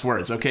say in less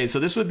words. Okay, so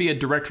this would be a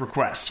direct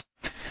request.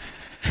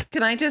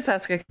 Can I just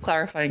ask a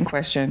clarifying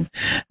question?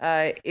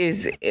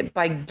 Is it,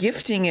 by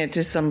gifting it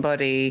to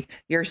somebody,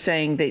 you're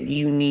saying that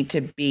you need to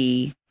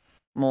be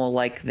more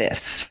like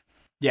this?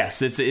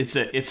 Yes, it's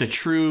a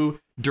true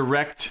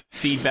direct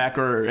feedback,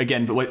 or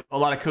again, what a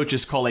lot of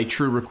coaches call a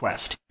true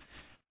request.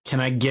 Can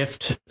I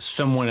gift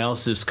someone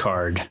else's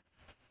card?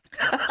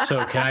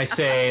 So can I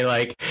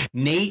say,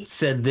 Nate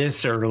said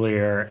this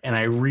earlier, and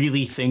I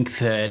really think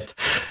that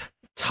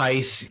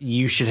Tice,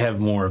 you should have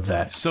more of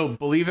that. So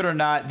believe it or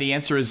not, the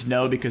answer is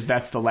no, because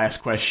that's the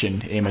last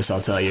question, Amos,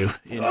 I'll tell you.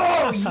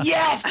 Oh,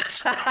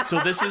 yes! So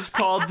this is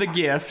called the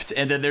gift,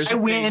 and then there's a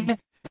thing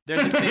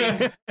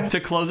to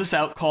close us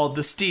out called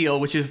the steal,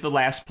 which is the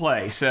last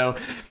play. So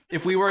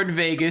if we were in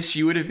Vegas,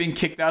 you would have been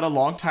kicked out a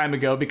long time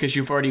ago because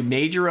you've already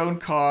made your own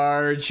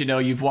cards.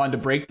 You've wanted to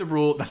break the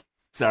rule.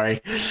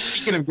 Sorry.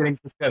 Speaking of getting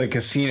kicked out of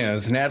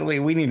casinos, Natalie,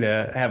 we need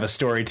to have a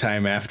story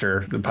time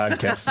after the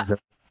podcast is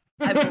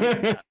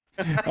over.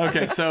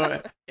 Okay,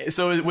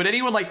 so would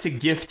anyone like to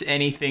gift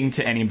anything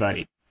to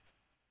anybody?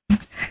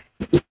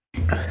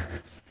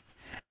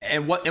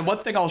 And one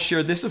thing I'll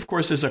share, this of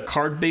course is a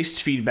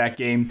card-based feedback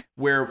game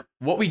where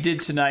what we did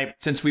tonight,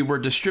 since we were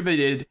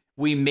distributed,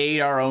 we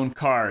made our own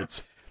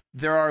cards.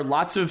 There are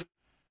lots of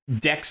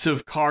decks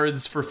of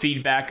cards for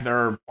feedback.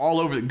 They're all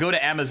over. Go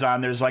to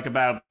Amazon. There's like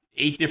about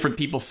 8 different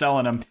people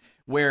selling them,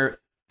 where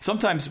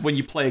sometimes when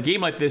you play a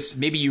game like this,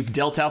 maybe you've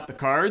dealt out the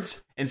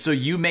cards, and so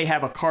you may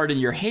have a card in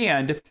your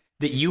hand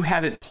that you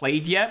haven't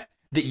played yet,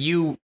 that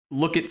you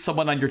look at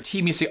someone on your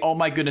team, you say, oh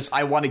my goodness,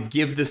 I want to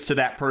give this to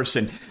that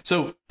person.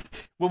 So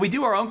when we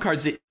do our own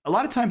cards, a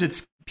lot of times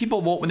it's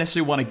people won't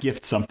necessarily want to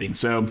gift something.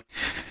 So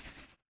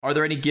are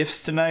there any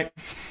gifts tonight?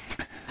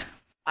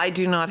 I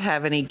do not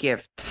have any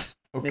gifts,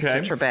 okay.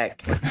 Mr.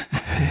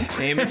 Trebek.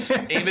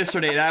 Amos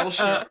or Nate, I will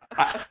share.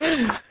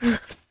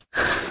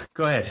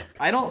 Go ahead.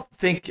 I don't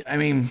think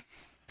I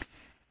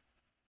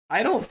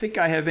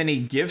have any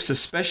gifts,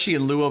 especially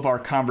in lieu of our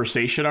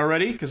conversation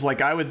already, because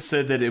like I would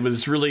say that it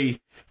was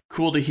really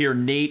cool to hear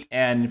Nate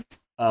and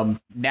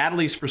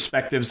Natalie's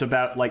perspectives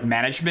about like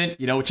management,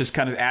 which is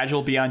kind of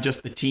agile beyond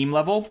just the team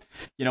level,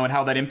 and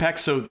how that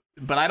impacts. So,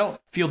 but I don't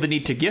feel the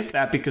need to gift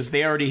that because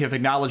they already have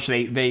acknowledged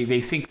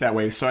they think that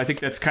way. So I think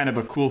that's kind of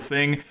a cool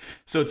thing.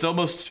 So it's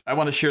almost, I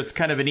want to share, it's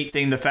kind of a neat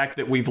thing, the fact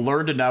that we've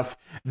learned enough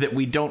that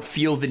we don't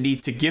feel the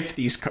need to gift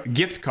these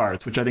gift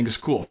cards, which I think is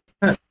cool.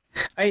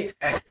 I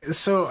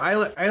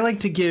like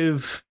to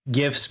give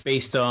gifts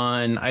based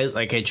on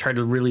I try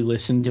to really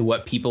listen to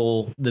what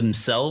people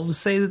themselves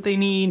say that they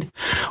need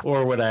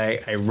or what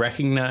I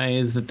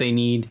recognize that they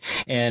need.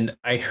 And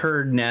I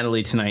heard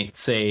Natalie tonight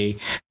say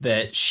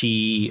that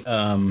she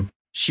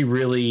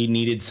really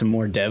needed some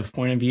more dev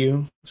point of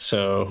view.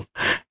 So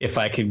if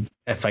I could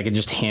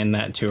just hand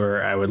that to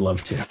her, I would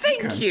love to.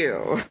 Thank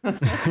you.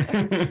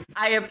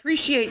 I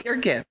appreciate your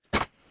gift.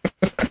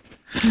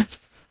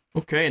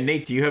 Okay, and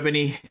Nate, do you have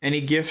any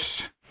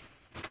gifts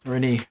or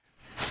any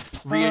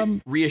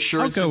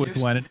reassurance? I'll go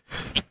with one.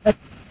 I'm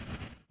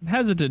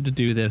hesitant to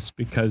do this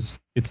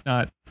because it's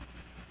not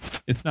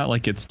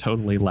like it's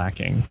totally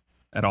lacking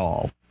at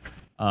all.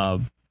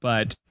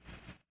 But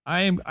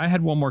I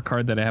had one more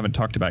card that I haven't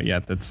talked about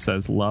yet that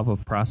says Love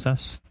of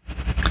Process.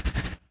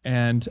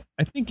 And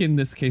I think in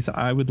this case,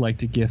 I would like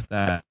to gift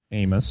that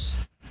Amos.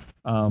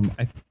 I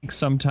think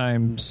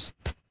sometimes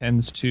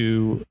tends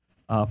to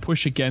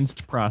push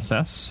against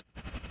process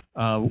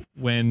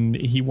when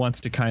he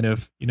wants to kind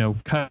of,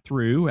 cut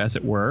through, as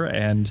it were,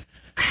 and,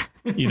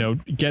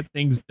 get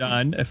things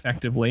done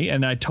effectively.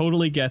 And I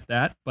totally get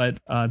that. But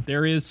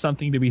there is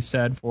something to be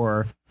said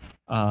for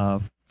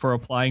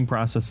applying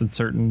process in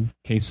certain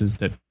cases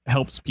that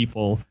helps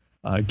people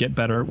get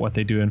better at what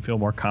they do and feel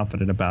more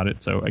confident about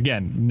it. So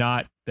again,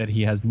 not that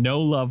he has no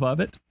love of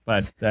it,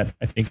 but that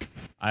I think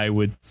I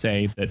would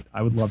say that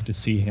I would love to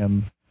see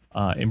him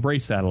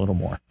embrace that a little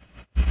more.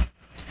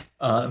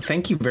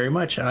 Thank you very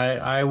much.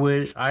 I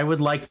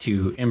would like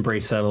to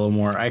embrace that a little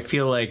more. I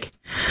feel like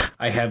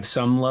I have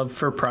some love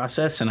for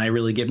process, and I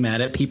really get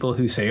mad at people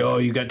who say, "Oh,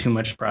 you got too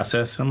much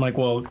process." I'm like,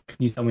 "Well, can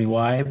you tell me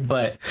why?"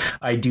 But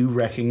I do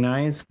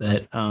recognize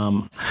that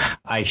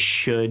I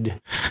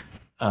should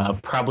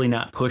probably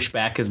not push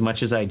back as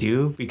much as I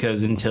do,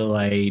 because until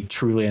I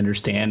truly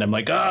understand, I'm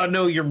like, "Oh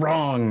no, you're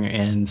wrong,"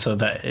 and so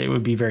that it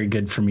would be very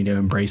good for me to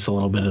embrace a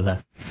little bit of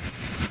that.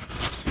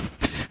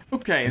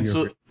 Okay, and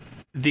so.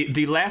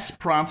 The last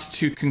prompt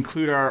to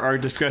conclude our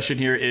discussion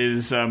here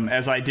is,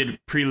 as I did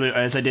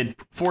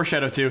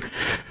foreshadow to,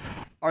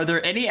 are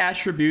there any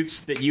attributes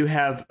that you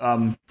have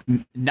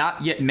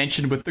not yet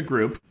mentioned with the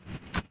group?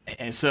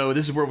 And so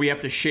this is where we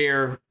have to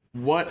share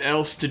what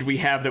else did we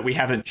have that we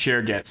haven't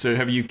shared yet. So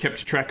have you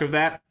kept track of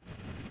that?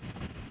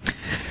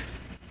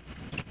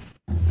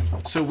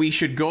 So we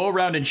should go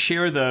around and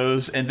share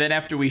those, and then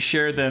after we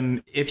share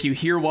them, if you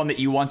hear one that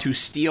you want to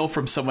steal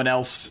from someone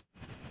else,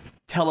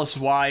 tell us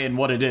why and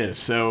what it is.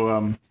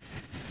 So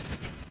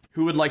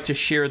who would like to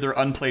share their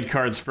unplayed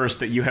cards first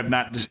that you have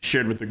not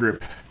shared with the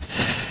group?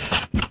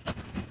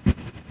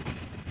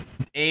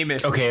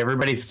 Amos. Okay,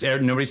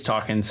 nobody's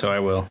talking, so I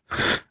will.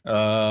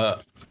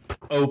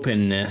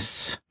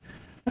 Openness.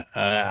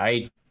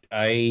 I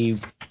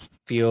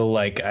feel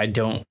like I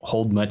don't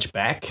hold much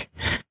back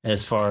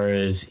as far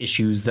as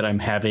issues that I'm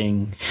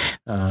having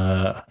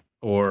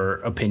or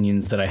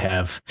opinions that I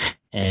have,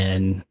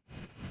 and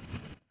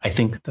I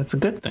think that's a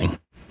good thing.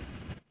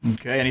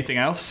 Okay. Anything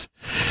else?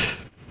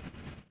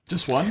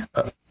 Just one?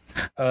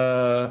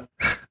 I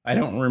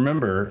don't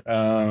remember.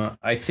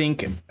 I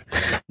think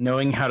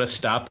knowing how to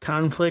stop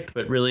conflict,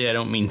 but really I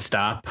don't mean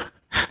stop.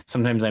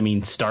 Sometimes I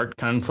mean start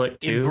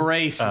conflict too.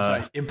 Embrace.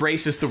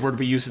 Embrace is the word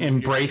we use.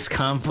 Embrace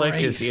conflict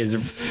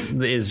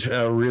is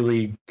a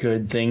really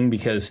good thing,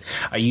 because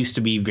I used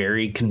to be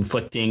very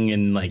conflicting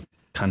and like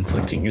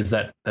conflicting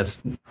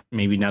that's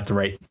maybe not the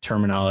right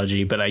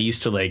terminology, but I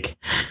used to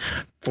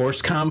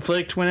force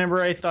conflict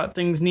whenever I thought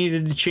things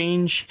needed to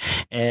change,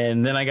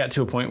 and then I got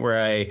to a point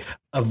where I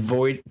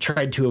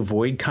tried to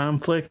avoid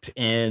conflict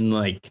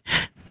and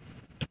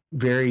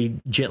very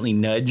gently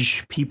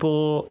nudge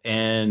people,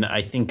 and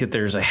I think that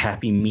there's a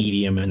happy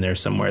medium in there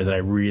somewhere that I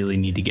really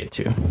need to get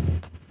to.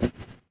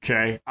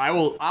 Okay,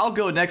 I'll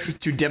go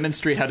next to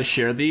demonstrate how to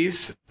share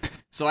these.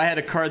 So I had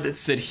a card that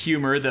said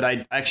humor that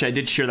I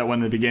did share that one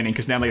in the beginning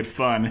because Natalie had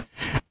fun.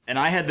 And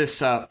I had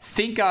this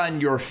think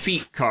on your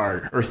feet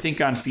card or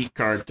think on feet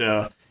card,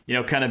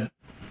 kind of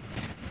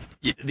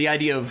the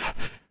idea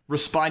of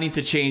responding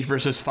to change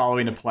versus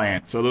following a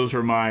plan. So those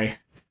were my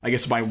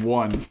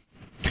one.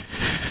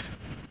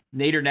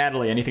 Nate or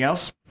Natalie, anything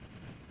else?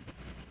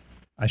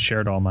 I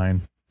shared all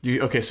mine.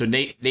 Okay, so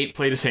Nate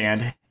played his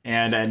hand,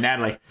 and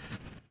Natalie.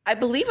 I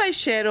believe I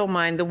shared all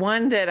mine. The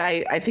one that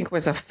I think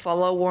was a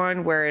follow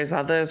one, whereas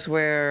others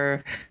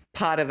were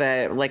part of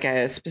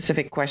a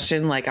specific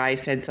question, like I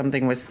said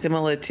something was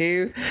similar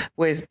to,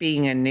 was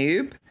being a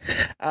noob.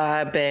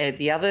 But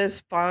the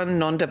others, fun,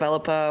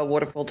 non-developer,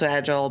 waterfall to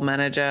agile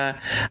manager,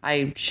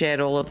 I shared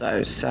all of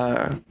those.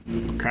 So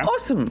okay.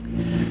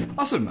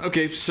 Awesome.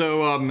 Okay,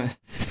 so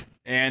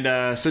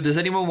so does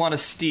anyone want to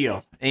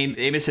steal?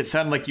 Amos, it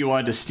sounded like you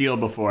wanted to steal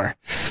before.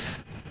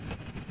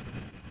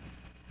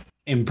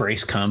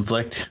 Embrace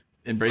conflict.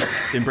 Embrace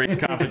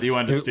conflict. You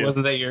wanted to steal.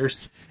 Wasn't that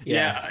yours?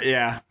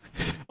 Yeah.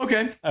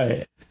 Okay. All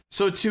right.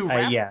 So to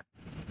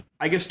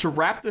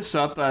wrap this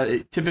up,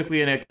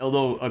 typically in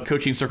a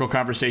coaching circle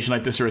conversation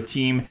like this or a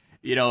team,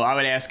 I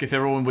would ask if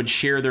everyone would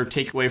share their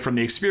takeaway from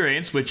the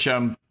experience, which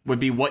would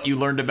be what you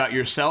learned about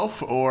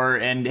yourself,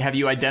 and have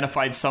you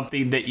identified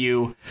something that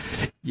you're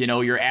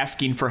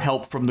asking for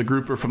help from the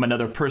group or from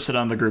another person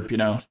on the group?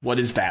 What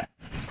is that?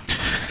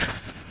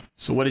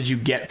 So what did you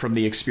get from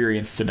the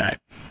experience tonight?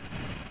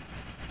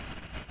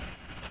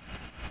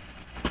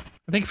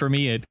 I think for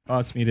me, it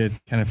caused me to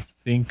kind of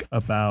think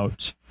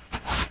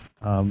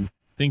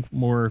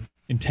more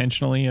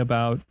intentionally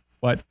about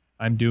what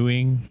I'm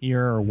doing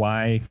here or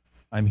why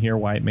I'm here,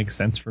 why it makes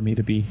sense for me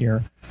to be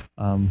here.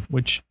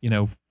 Which,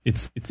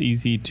 it's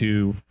easy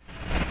to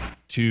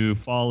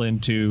fall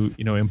into,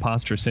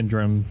 imposter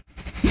syndrome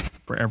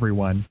for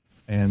everyone.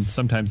 And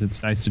sometimes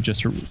it's nice to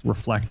just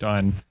reflect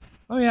on,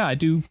 oh yeah, I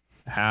do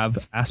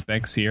have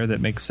aspects here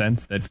that make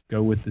sense that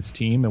go with this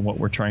team and what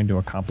we're trying to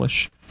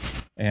accomplish,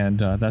 and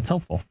that's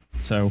helpful.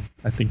 So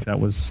I think that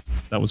was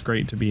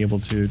great to be able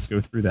to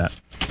go through that.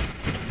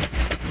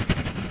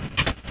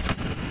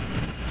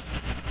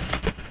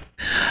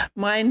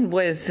 Mine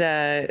was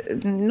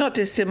not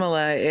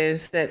dissimilar,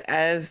 is that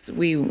as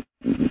we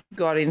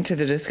got into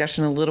the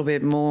discussion a little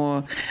bit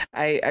more,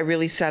 I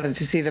really started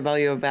to see the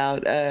value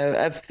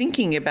of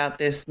thinking about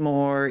this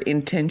more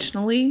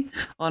intentionally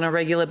on a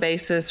regular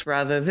basis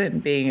rather than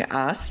being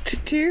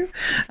asked to.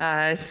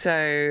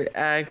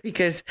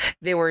 Because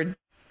there were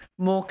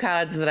more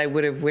cards that I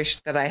would have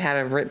wished that I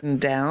had written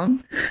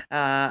down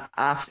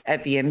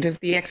at the end of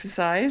the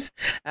exercise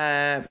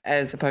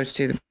as opposed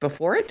to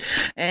before it.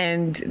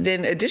 And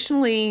then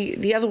additionally,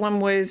 the other one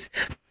was,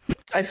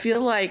 I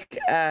feel like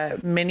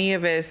many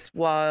of us,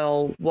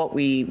 while what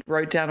we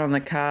wrote down on the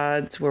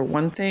cards were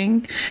one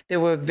thing, there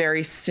were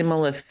very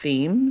similar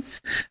themes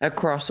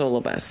across all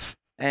of us.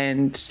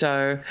 And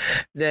so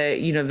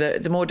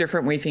the more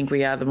different we think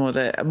we are,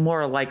 the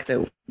more alike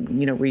that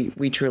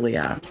we truly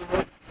are.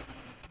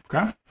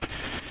 Okay.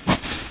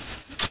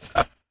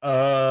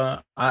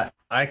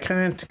 I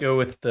kind of go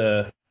with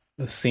the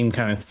same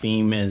kind of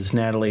theme as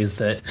Natalie's,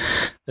 that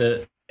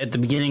at the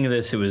beginning of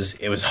this,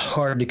 it was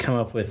hard to come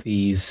up with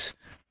these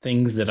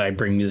things that I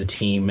bring to the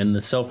team, and the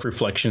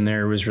self-reflection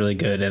there was really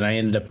good. And I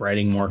ended up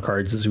writing more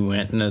cards as we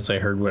went, and as I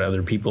heard what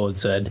other people had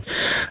said,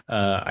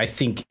 I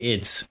think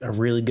it's a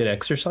really good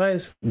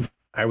exercise.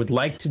 I would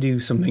like to do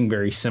something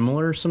very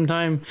similar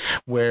sometime,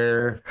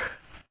 where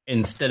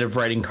instead of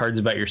writing cards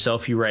about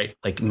yourself, you write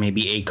like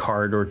maybe a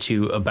card or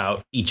two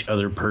about each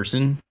other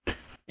person.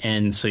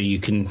 And so you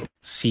can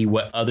see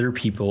what other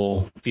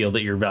people feel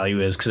that your value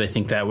is, because I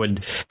think that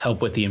would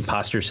help with the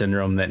imposter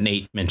syndrome that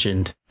Nate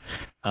mentioned,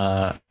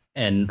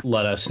 and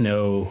let us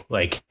know,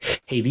 like,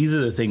 hey, these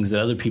are the things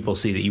that other people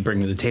see that you bring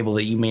to the table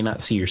that you may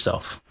not see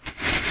yourself.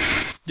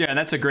 Yeah, and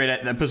that's a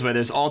great, that puts away.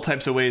 There's all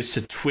types of ways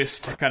to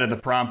twist kind of the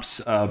prompts,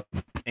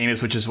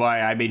 Amos, which is why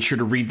I made sure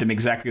to read them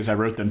exactly as I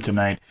wrote them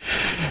tonight.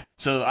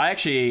 So I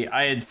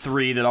had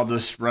 3 that I'll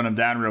just run them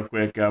down real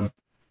quick.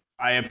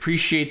 I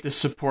appreciate the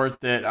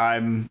support that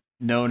I'm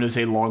known as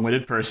a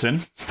long-winded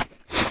person.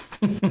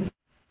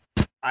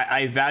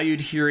 I valued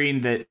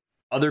hearing that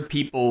other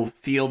people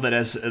feel that,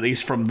 as at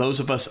least from those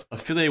of us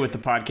affiliated with the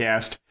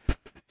podcast,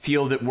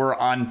 feel that we're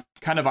on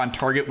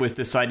target with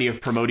this idea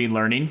of promoting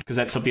learning, because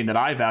that's something that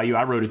I value.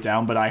 I wrote it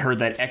down, but I heard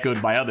that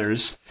echoed by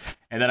others.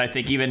 And then I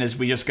think even as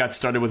we just got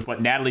started with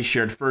what Natalie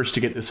shared first to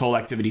get this whole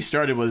activity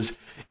started was,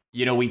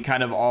 we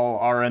kind of all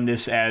are in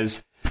this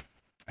as,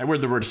 I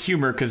word the word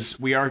humor, because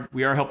we are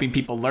helping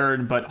people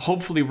learn, but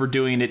hopefully we're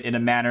doing it in a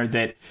manner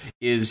that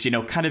is,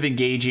 kind of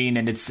engaging,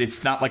 and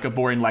it's not like a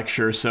boring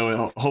lecture.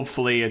 So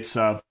hopefully it's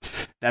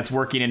that's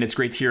working, and it's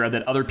great to hear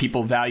that other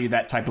people value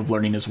that type of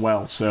learning as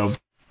well. So,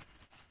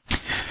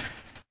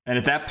 and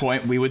at that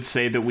point, we would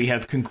say that we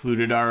have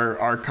concluded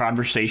our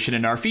conversation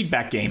and our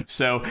feedback game.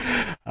 So,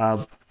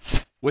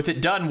 with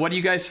it done, what do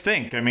you guys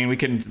think? I mean, why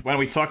don't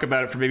we talk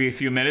about it for maybe a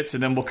few minutes,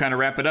 and then we'll kind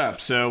of wrap it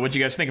up. So, what do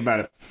you guys think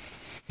about it?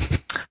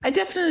 I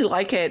definitely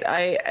like it.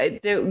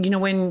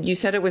 When you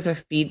said it was a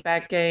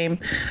feedback game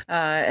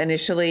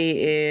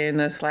initially in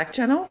the Slack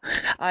channel,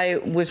 I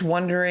was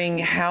wondering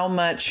how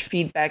much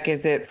feedback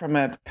is it from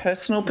a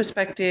personal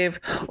perspective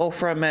or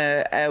from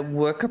a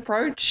work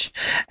approach?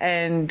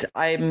 And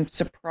I'm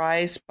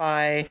surprised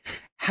by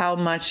how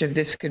much of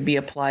this could be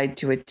applied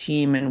to a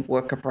team and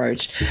work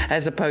approach,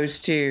 as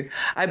opposed to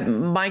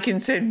my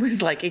concern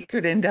was like it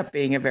could end up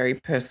being a very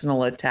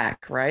personal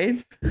attack,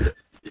 right?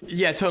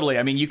 Yeah, totally.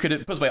 I mean, you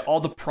could put all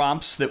the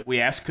prompts that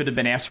we asked could have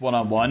been asked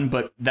one-on-one,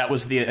 but that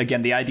was the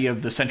idea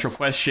of the central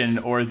question,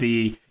 or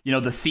the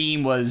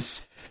theme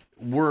was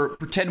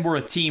pretend we're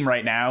a team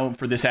right now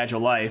for this Agile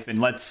life, and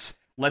let's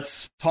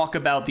talk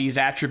about these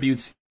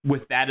attributes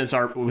with that as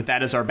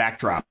our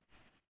backdrop.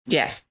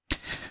 Yes.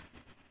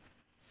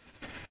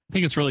 I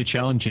think it's really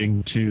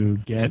challenging to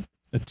get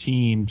a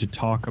team to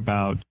talk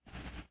about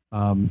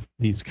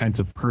these kinds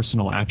of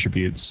personal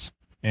attributes.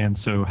 And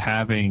so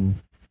having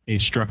a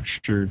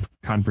structured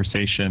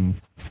conversation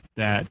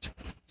that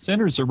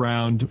centers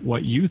around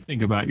what you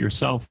think about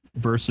yourself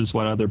versus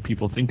what other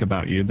people think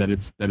about you, that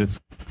it's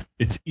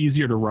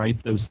easier to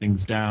write those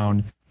things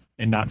down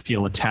and not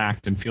feel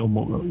attacked and feel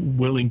more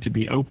willing to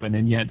be open.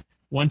 And yet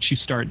once you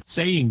start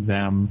saying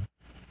them,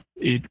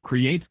 it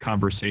creates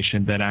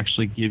conversation that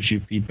actually gives you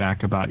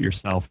feedback about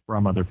yourself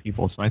from other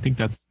people. So I think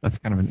that's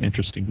kind of an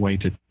interesting way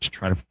to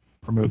try to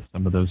promote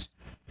some of those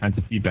kinds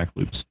of feedback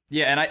loops.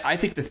 Yeah, and I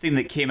think the thing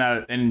that came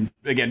out, and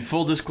again,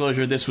 full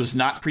disclosure, this was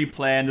not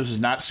pre-planned, this was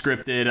not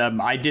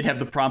scripted. I did have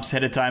the prompts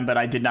ahead of time, but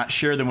I did not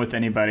share them with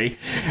anybody.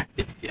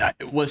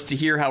 It was to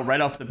hear how right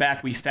off the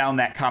back we found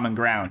that common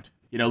ground.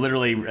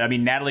 Literally, I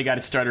mean, Natalie got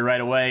it started right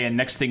away, and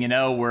next thing you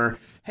know,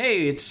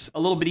 hey, it's a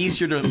little bit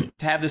easier to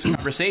have this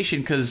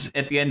conversation because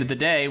at the end of the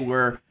day,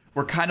 we're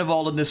kind of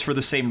all in this for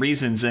the same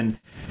reasons. And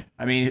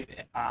I mean,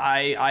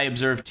 I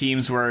observe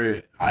teams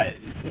where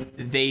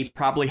they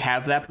probably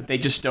have that, but they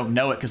just don't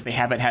know it because they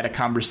haven't had a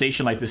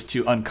conversation like this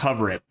to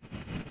uncover it.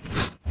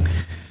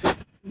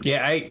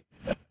 Yeah, I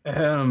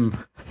don't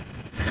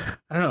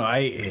know.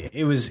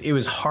 It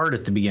was hard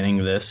at the beginning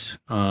of this,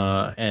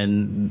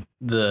 and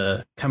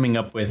the coming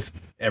up with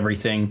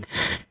everything.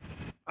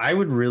 I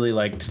would really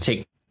like to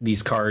take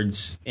these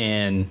cards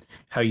and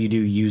how you do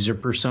user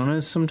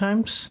personas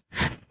sometimes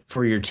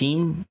for your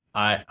team.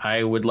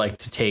 I would like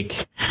to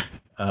take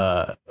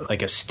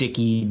like a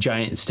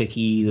giant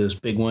sticky, those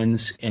big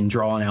ones, and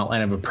draw an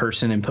outline of a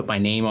person and put my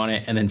name on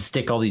it, and then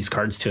stick all these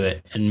cards to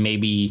it, and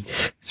maybe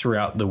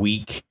throughout the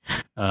week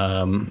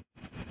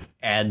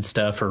add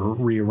stuff or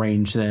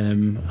rearrange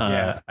them.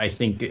 I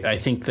think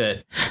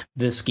that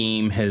this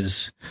game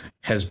has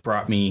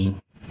brought me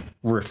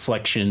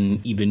reflection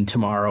even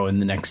tomorrow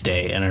and the next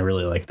day, and I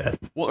really like that.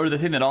 Well, or the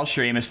thing that I'll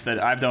share, Amos,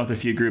 that I've done with a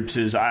few groups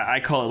is I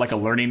call it like a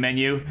learning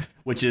menu,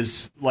 which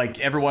is like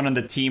everyone on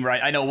the team,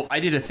 right? I know I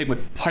did a thing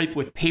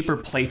with paper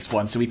plates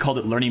once, so we called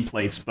it learning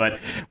plates, but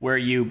where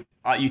you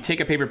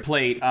take a paper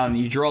plate,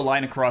 you draw a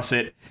line across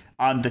it.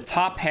 On the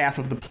top half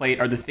of the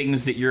plate are the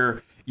things that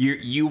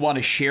you want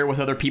to share with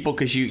other people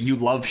because you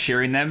love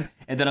sharing them,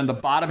 and then on the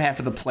bottom half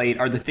of the plate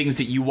are the things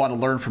that you want to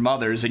learn from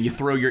others, and you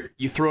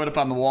throw it up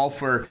on the wall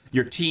for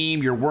your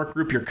team, your work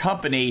group, your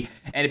company,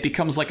 and it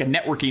becomes like a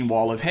networking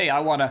wall of, hey,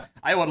 I want to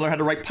learn how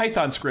to write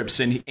Python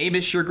scripts, and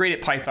Amos, you're great at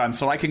Python,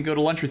 so I can go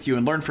to lunch with you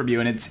and learn from you,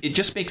 and it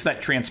just makes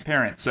that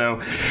transparent. So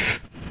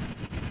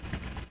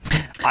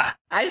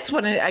I just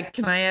want to.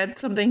 Can I add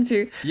something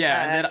too?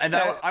 Yeah,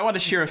 I want to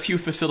share a few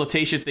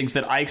facilitation things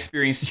that I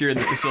experienced here in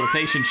the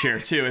facilitation chair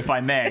too, if I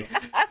may.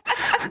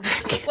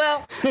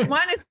 Well,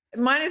 mine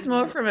is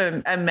more from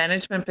a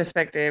management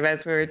perspective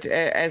as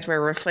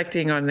we're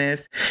reflecting on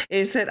this,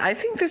 is that I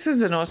think this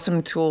is an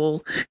awesome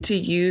tool to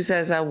use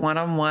as a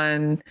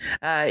one-on-one.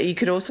 You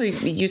could also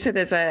use it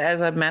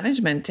as a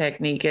management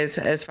technique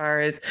as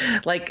far as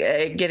like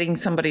getting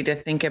somebody to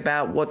think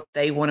about what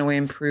they want to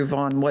improve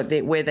on,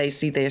 where they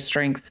see their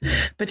strengths,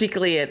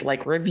 particularly at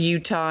like review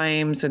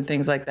times and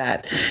things like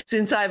that.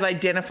 Since I've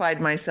identified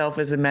myself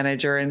as a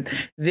manager and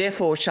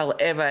therefore shall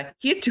ever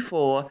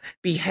heretofore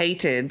be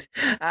hated,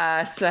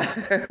 I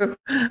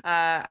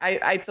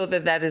thought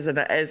that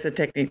is a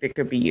technique that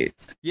could be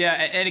used. Yeah,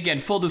 and again,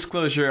 full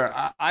disclosure,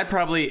 I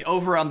probably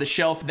over on the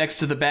shelf next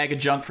to the bag of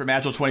junk from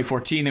Agile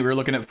 2014 that we were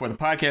looking at before the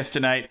podcast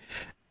tonight,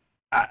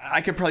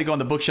 I could probably go on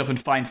the bookshelf and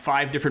find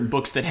 5 different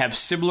books that have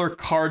similar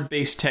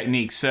card-based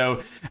techniques.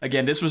 So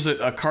again, this was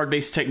a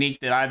card-based technique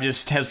that I've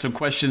just has some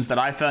questions that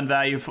I found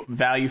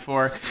value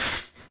for.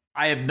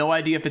 I have no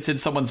idea if it's in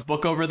someone's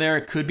book over there.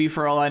 It could be,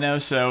 for all I know.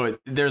 So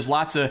there's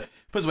lots of.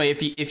 Put this way,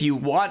 if you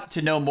want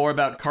to know more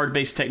about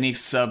card-based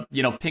techniques,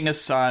 ping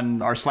us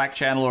on our Slack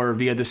channel or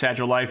via This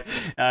Agile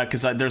Life,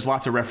 because there's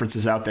lots of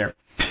references out there.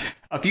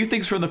 A few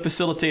things from the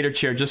facilitator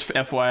chair, just for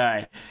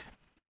FYI.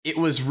 It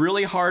was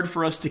really hard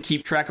for us to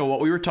keep track of what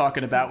we were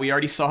talking about. We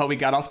already saw how we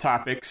got off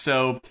topic.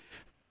 So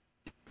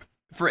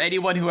for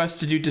anyone who has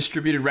to do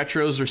distributed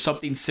retros or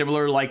something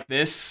similar like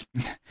this,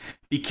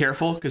 be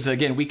careful, because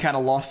again, we kind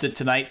of lost it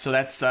tonight. So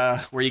that's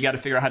where you got to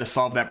figure out how to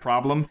solve that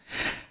problem.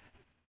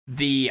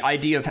 The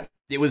idea of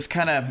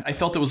I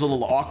felt it was a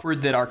little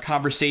awkward that our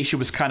conversation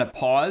was kind of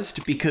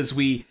paused because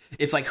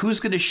it's like, who's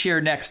going to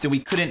share next? And we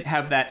couldn't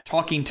have that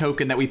talking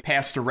token that we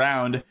passed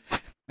around.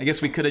 I guess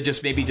we could have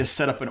just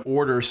set up an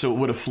order so it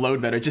would have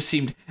flowed better. It just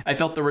seemed, I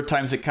felt there were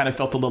times it kind of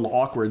felt a little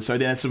awkward. So I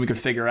think that's what we could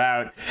figure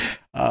out.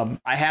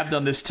 I have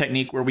done this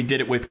technique where we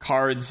did it with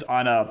cards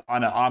on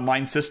an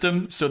online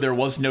system. So there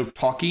was no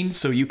talking.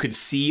 So you could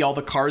see all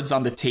the cards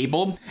on the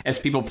table as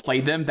people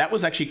played them. That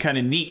was actually kind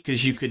of neat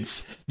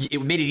because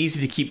it made it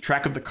easy to keep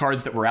track of the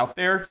cards that were out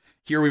there.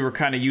 Here we were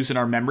kind of using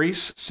our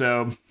memories.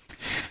 So...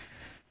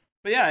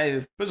 But yeah,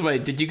 by the way,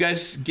 you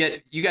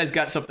guys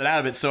got something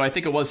out of it, so I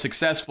think it was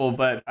successful,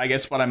 but I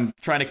guess what I'm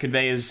trying to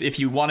convey is if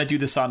you want to do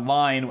this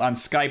online on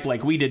Skype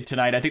like we did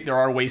tonight, I think there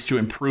are ways to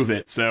improve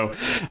it. So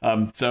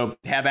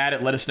have at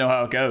it, let us know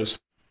how it goes.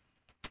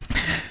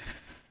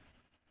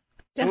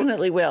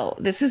 Definitely will.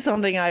 This is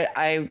something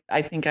I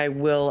think I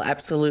will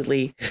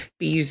absolutely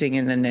be using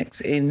in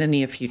the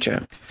near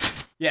future.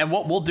 Yeah, and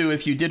what we'll do,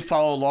 if you did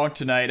follow along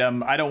tonight,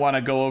 I don't want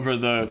to go over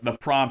the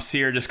prompts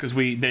here just because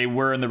they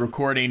were in the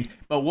recording,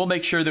 but we'll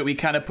make sure that we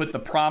kind of put the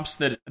prompts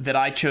that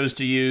I chose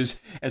to use,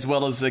 as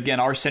well as, again,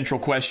 our central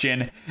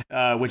question,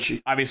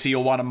 which obviously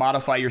you'll want to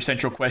modify your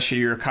central question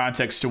or your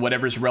context to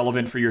whatever's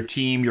relevant for your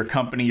team, your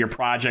company, your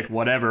project,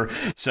 whatever.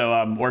 So,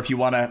 or if you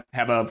want to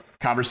have a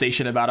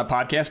conversation about a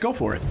podcast, go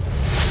for it.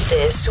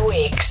 This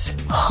week's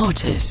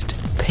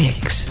hottest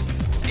picks.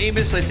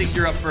 Amos, I think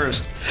you're up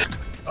first.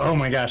 Oh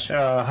my gosh,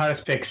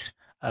 hottest picks.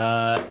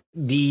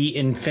 The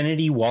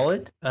Infinity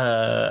wallet.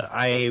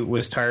 I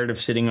was tired of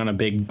sitting on a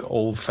big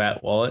old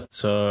fat wallet,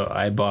 so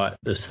I bought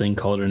this thing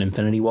called an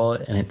Infinity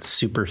wallet, and it's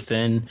super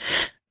thin.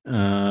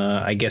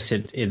 I guess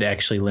it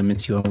actually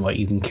limits you on what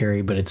you can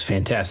carry, but it's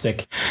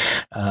fantastic.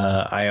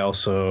 I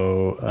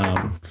also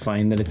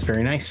find that it's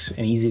very nice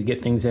and easy to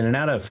get things in and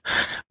out of.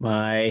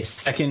 My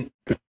second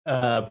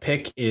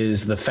pick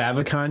is the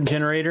Favicon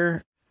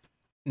generator.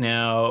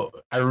 Now,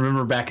 I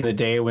remember back in the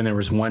day when there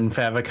was one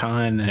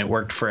Favicon and it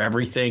worked for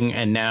everything,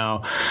 and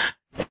now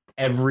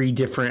every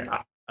different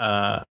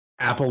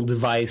Apple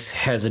device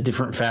has a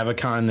different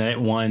Favicon than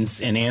it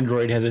once, and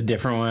Android has a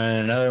different one,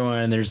 another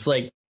one. There's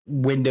like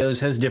Windows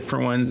has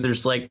different ones.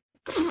 There's like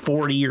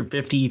 40 or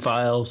 50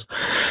 files.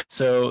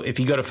 So if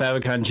you go to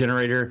Favicon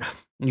generator,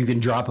 you can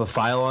drop a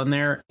file on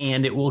there,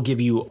 and it will give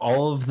you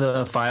all of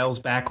the files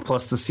back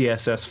plus the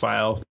CSS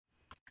file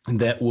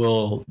that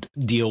will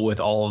deal with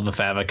all of the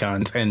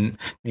favicons, and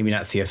maybe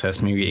not CSS,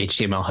 maybe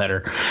HTML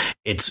header.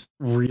 It's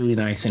really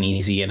nice and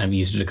easy, and I've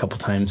used it a couple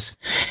times.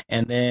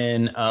 And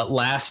then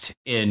last,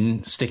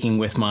 in sticking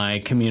with my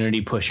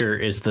community pusher,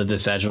 is the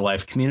This Agile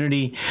Life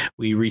community.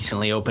 We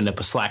recently opened up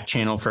a Slack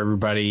channel for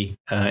everybody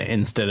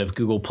instead of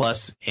Google+,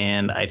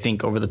 and I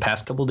think over the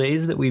past couple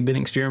days that we've been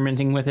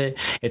experimenting with it,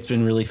 it's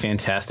been really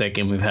fantastic,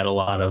 and we've had a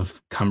lot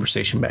of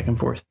conversation back and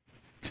forth.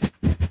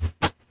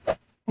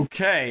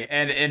 Okay,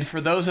 and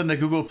for those in the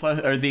Google Plus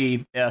or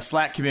the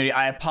Slack community,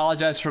 I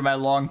apologize for my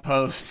long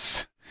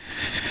posts.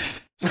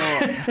 So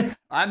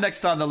I'm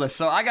next on the list.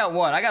 So I got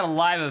a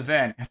live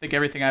event. I think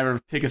everything I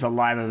ever pick is a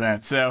live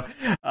event. So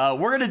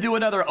we're going to do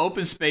another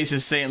Open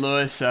Spaces St.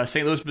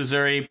 Louis,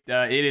 Missouri.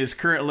 It is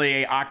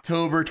currently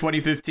October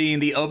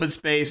 2015. The Open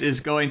Space is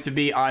going to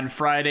be on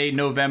Friday,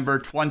 November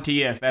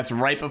 20th. That's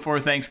right before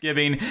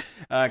Thanksgiving,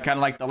 kind of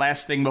like the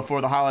last thing before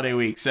the holiday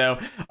week. So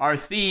our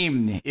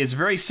theme is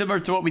very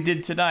similar to what we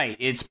did tonight.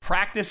 It's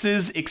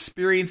practices,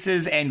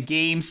 experiences, and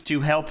games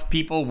to help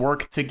people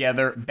work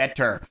together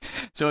better.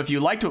 So if you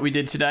liked what we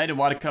did tonight and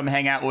want to come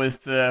hang out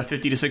with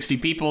 50 to 60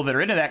 people that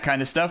are into that kind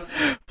of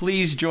stuff,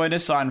 please join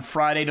us on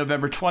Friday,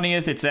 November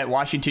 20th. It's at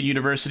Washington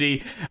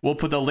University. We'll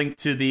put the link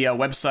to the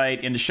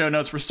website in the show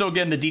notes. We're still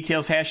getting the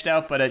details hashed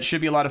out, but it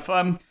should be a lot of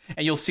fun.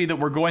 And you'll see that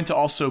we're going to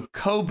also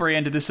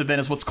co-brand this event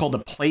as what's called a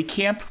Play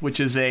Camp, which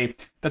is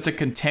that's a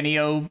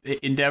Contenio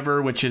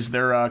endeavor, which is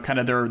their kind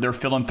of their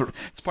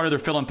it's part of their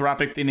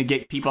philanthropic thing to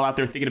get people out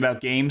there thinking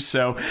about games.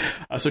 So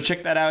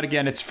check that out.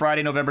 Again, it's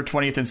Friday, November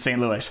 20th in St.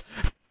 Louis.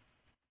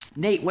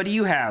 Nate, what do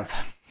you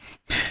have?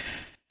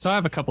 So I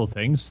have a couple of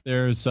things.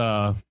 There's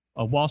a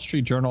Wall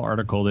Street Journal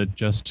article that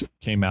just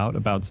came out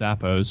about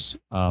Zappos,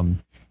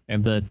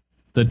 and the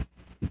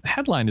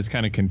headline is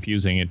kind of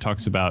confusing. It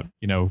talks about,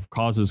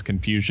 causes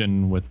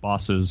confusion with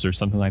bosses or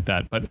something like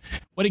that. But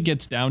what it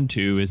gets down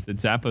to is that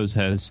Zappos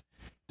has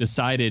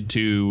decided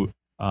to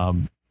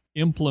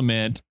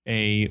implement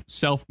a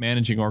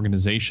self-managing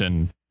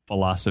organization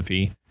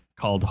philosophy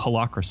called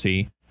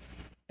Holacracy,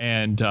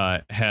 and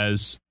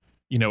has,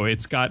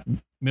 it's got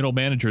middle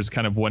managers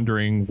kind of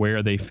wondering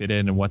where they fit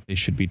in and what they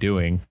should be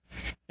doing.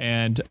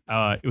 And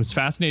it was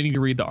fascinating to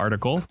read the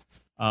article.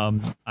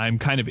 I'm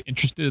kind of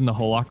interested in the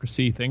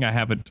Holacracy thing. I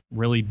haven't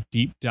really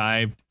deep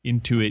dived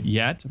into it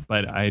yet,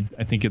 but I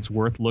think it's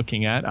worth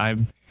looking at.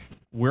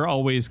 We're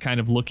always kind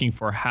of looking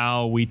for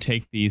how we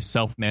take the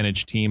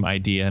self-managed team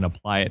idea and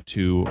apply it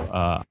to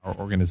our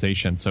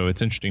organization. So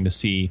it's interesting to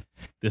see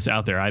this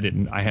out there. I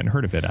hadn't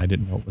heard of it. I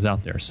didn't know it was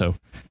out there. So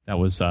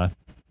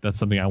that's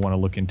something I want to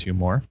look into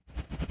more.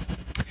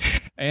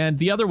 And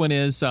the other one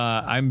is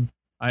I'm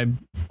I'm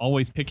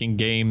always picking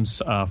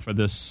games for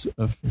this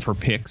for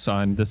picks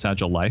on This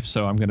Agile Life,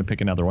 so I'm going to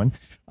pick another one.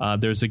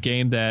 There's a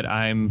game that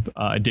I'm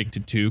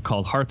addicted to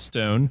called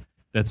Hearthstone.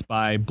 That's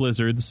by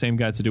Blizzard, the same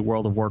guys that do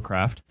World of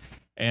Warcraft,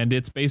 and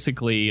it's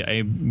basically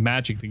a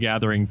Magic the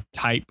Gathering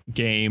type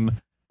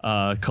game,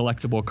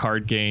 collectible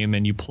card game,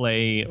 and you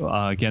play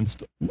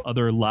against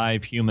other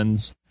live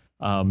humans.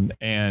 They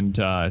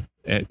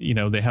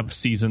have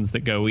seasons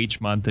that go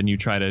each month, and you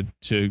try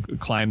to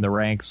climb the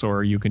ranks,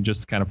 or you can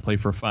just kind of play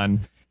for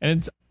fun.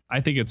 And I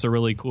think it's a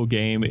really cool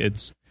game.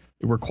 It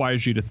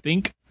requires you to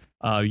think.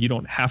 You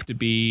don't have to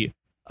be.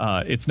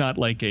 It's not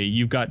like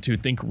you've got to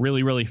think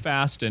really, really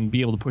fast and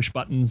be able to push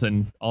buttons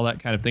and all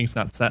that kind of thing. It's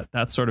not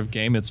that sort of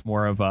game. It's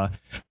more of a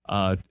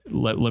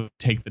let me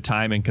take the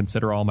time and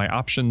consider all my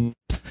options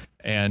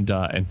and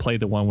play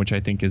the one which I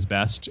think is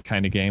best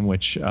kind of game,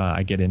 which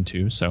I get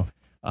into. So.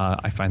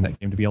 I find that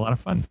game to be a lot of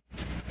fun.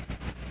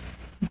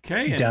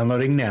 Okay.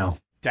 Downloading now.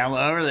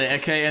 Download early.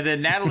 Okay. And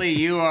then, Natalie,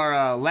 you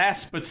are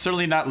last but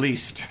certainly not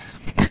least.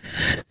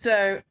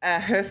 So,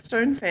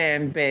 Hearthstone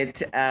fan,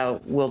 but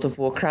World of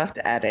Warcraft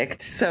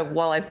addict. So,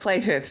 while I've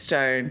played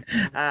Hearthstone,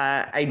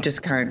 I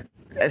just can't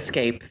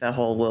escape the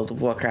whole World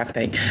of Warcraft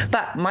thing.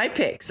 But my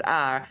picks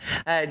are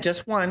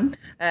just one,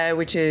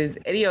 which is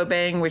Eddie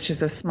Obeng, which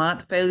is a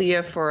smart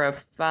failure for a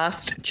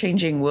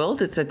fast-changing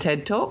world. It's a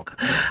TED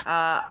Talk.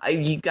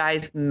 You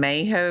guys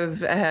may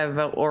have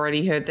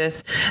already heard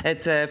this.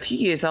 It's a few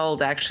years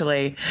old,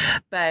 actually.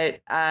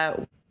 But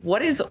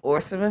what is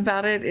awesome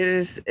about it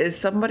is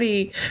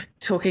somebody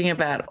talking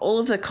about all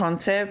of the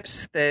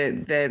concepts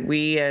that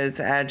we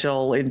as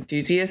Agile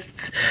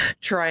enthusiasts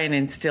try and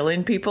instill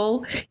in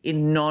people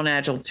in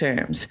non-Agile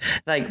terms.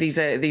 Like these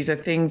are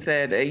things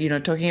that,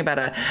 talking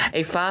about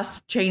a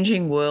fast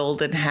changing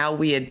world and how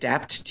we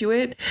adapt to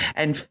it,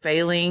 and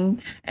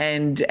failing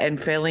and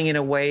failing in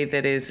a way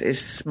that is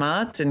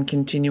smart and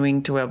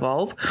continuing to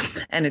evolve.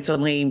 And it's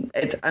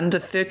under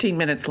 13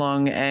 minutes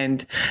long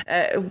and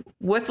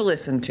worth a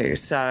listen to.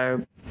 So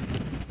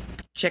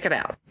check it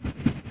out.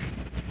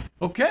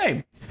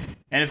 Okay.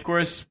 And of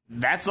course,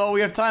 that's all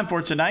we have time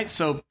for tonight.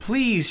 So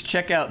please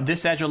check out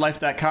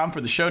thisagilelife.com for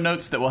the show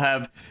notes that will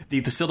have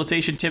the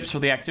facilitation tips for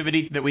the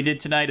activity that we did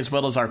tonight, as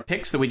well as our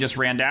picks that we just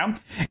ran down.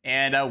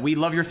 And we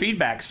love your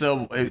feedback.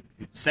 So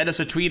send us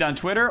a tweet on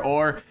Twitter,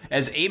 or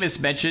as Amos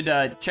mentioned,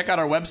 check out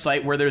our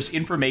website where there's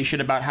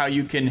information about how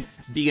you can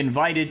be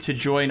invited to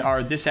join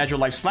our This Agile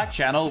Life Slack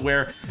channel,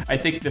 where I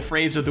think the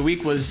phrase of the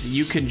week was,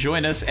 you can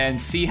join us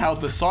and see how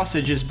the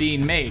sausage is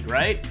being made,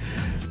 right?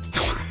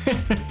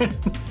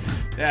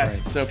 Yes,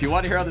 right. So if you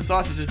want to hear how the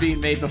sausage is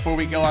being made before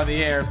we go on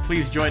the air,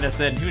 please join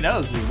us. And who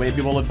knows,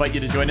 maybe we'll invite you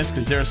to join us,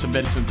 because there have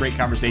been some great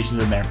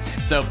conversations in there.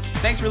 So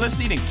thanks for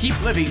listening, and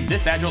keep living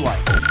this Agile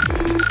life.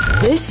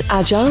 This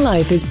Agile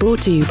Life is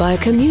brought to you by a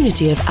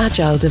community of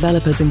Agile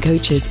developers and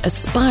coaches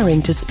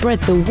aspiring to spread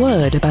the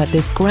word about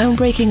this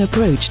groundbreaking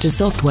approach to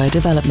software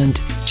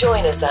development.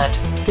 Join us at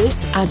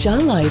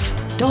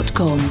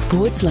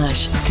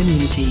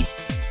thisagilelife.com/community.